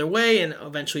the other way, and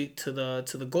eventually to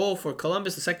the goal for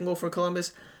Columbus, the second goal for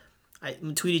Columbus.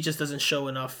 Matuidi just doesn't show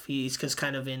enough. He's just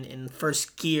kind of in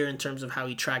first gear in terms of how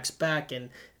he tracks back, and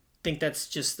I think that's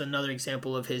just another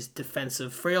example of his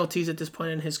defensive frailties at this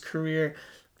point in his career.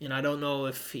 I don't know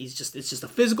if it's just a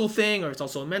physical thing or it's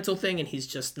also a mental thing, and he's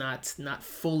just not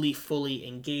fully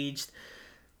engaged.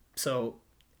 So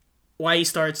why he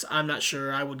starts, I'm not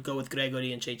sure. I would go with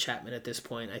Gregory and Jay Chapman at this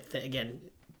point. Again,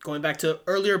 going back to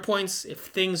earlier points, if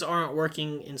things aren't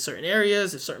working in certain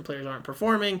areas, if certain players aren't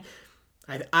performing,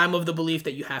 I'm of the belief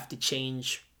that you have to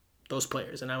change those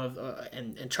players, and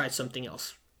and try something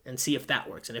else and see if that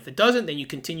works. And if it doesn't, then you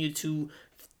continue to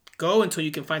go until you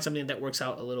can find something that works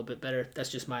out a little bit better. That's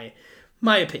just my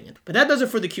opinion. But that does it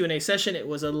for the Q&A session. It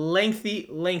was a lengthy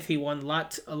one,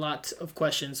 a lot of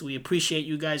questions. We appreciate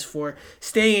you guys for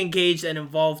staying engaged and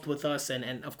involved with us,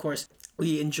 and of course,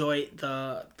 we enjoy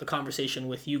the conversation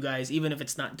with you guys, even if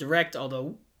it's not direct,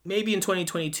 although maybe in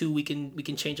 2022 we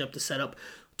can change up the setup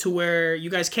to where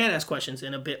you guys can ask questions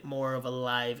in a bit more of a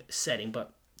live setting.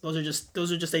 But those are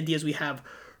just ideas we have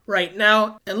right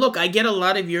now. And look, I get a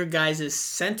lot of your guys'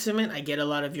 sentiment. I get a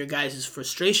lot of your guys'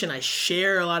 frustration. I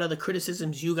share a lot of the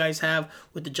criticisms you guys have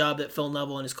with the job that Phil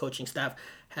Neville and his coaching staff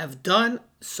have done.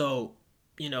 So,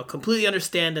 completely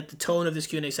understand that the tone of this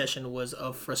Q&A session was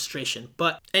of frustration.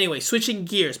 But anyway, switching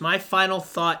gears, my final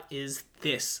thought is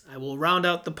this. I will round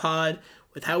out the pod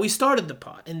with how we started the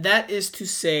pod. And that is to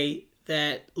say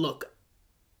that, look,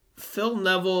 Phil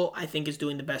Neville, I think, is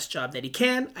doing the best job that he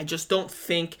can. I just don't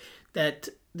think that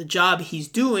the job he's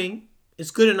doing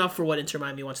is good enough for what Inter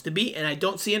Miami wants to be, and I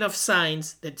don't see enough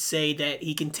signs that say that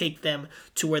he can take them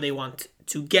to where they want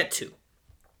to get to.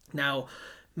 Now,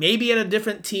 maybe at a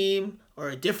different team or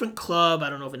a different club, I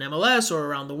don't know if in MLS or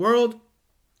around the world,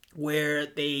 where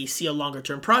they see a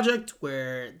longer-term project,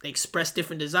 where they express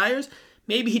different desires,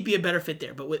 maybe he'd be a better fit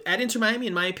there. But at Inter Miami,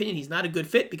 in my opinion, he's not a good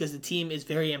fit because the team is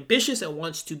very ambitious and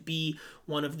wants to be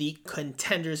one of the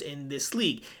contenders in this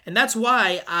league. And that's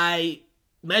why I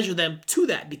measure them to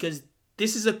that, because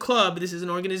this is a club, this is an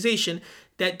organization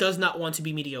that does not want to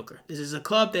be mediocre. This is a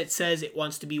club that says it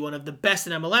wants to be one of the best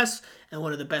in MLS and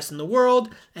one of the best in the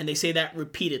world, and they say that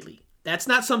repeatedly. That's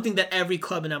not something that every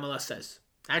club in MLS says.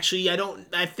 Actually,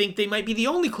 I think they might be the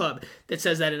only club that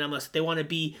says that in MLS. They want to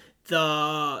be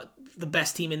the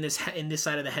best team in this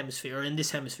side of the hemisphere, or in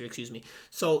this hemisphere, excuse me.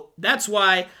 So that's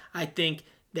why I think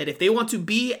that if they want to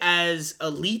be as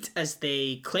elite as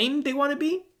they claim they want to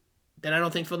be, then I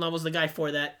don't think Phil Neville's the guy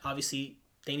for that. Obviously,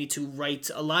 they need to right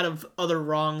a lot of other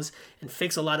wrongs and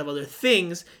fix a lot of other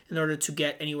things in order to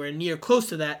get anywhere near close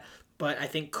to that. But I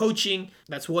think coaching,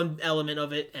 that's one element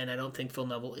of it, and I don't think Phil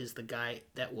Neville is the guy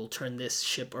that will turn this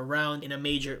ship around in a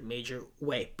major, major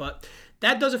way. But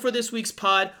that does it for this week's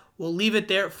pod. We'll leave it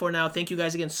there for now. Thank you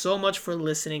guys again so much for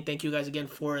listening. Thank you guys again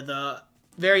for the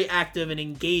very active and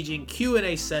engaging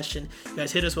Q&A session. You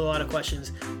guys hit us with a lot of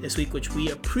questions this week, which we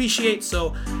appreciate.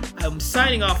 So I'm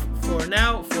signing off for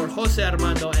now. For Jose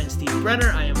Armando and Steve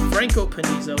Brenner, I am Franco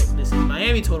Panizo. This is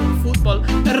Miami Total Football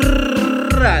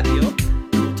Radio.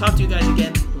 We'll talk to you guys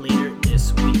again later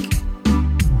this week.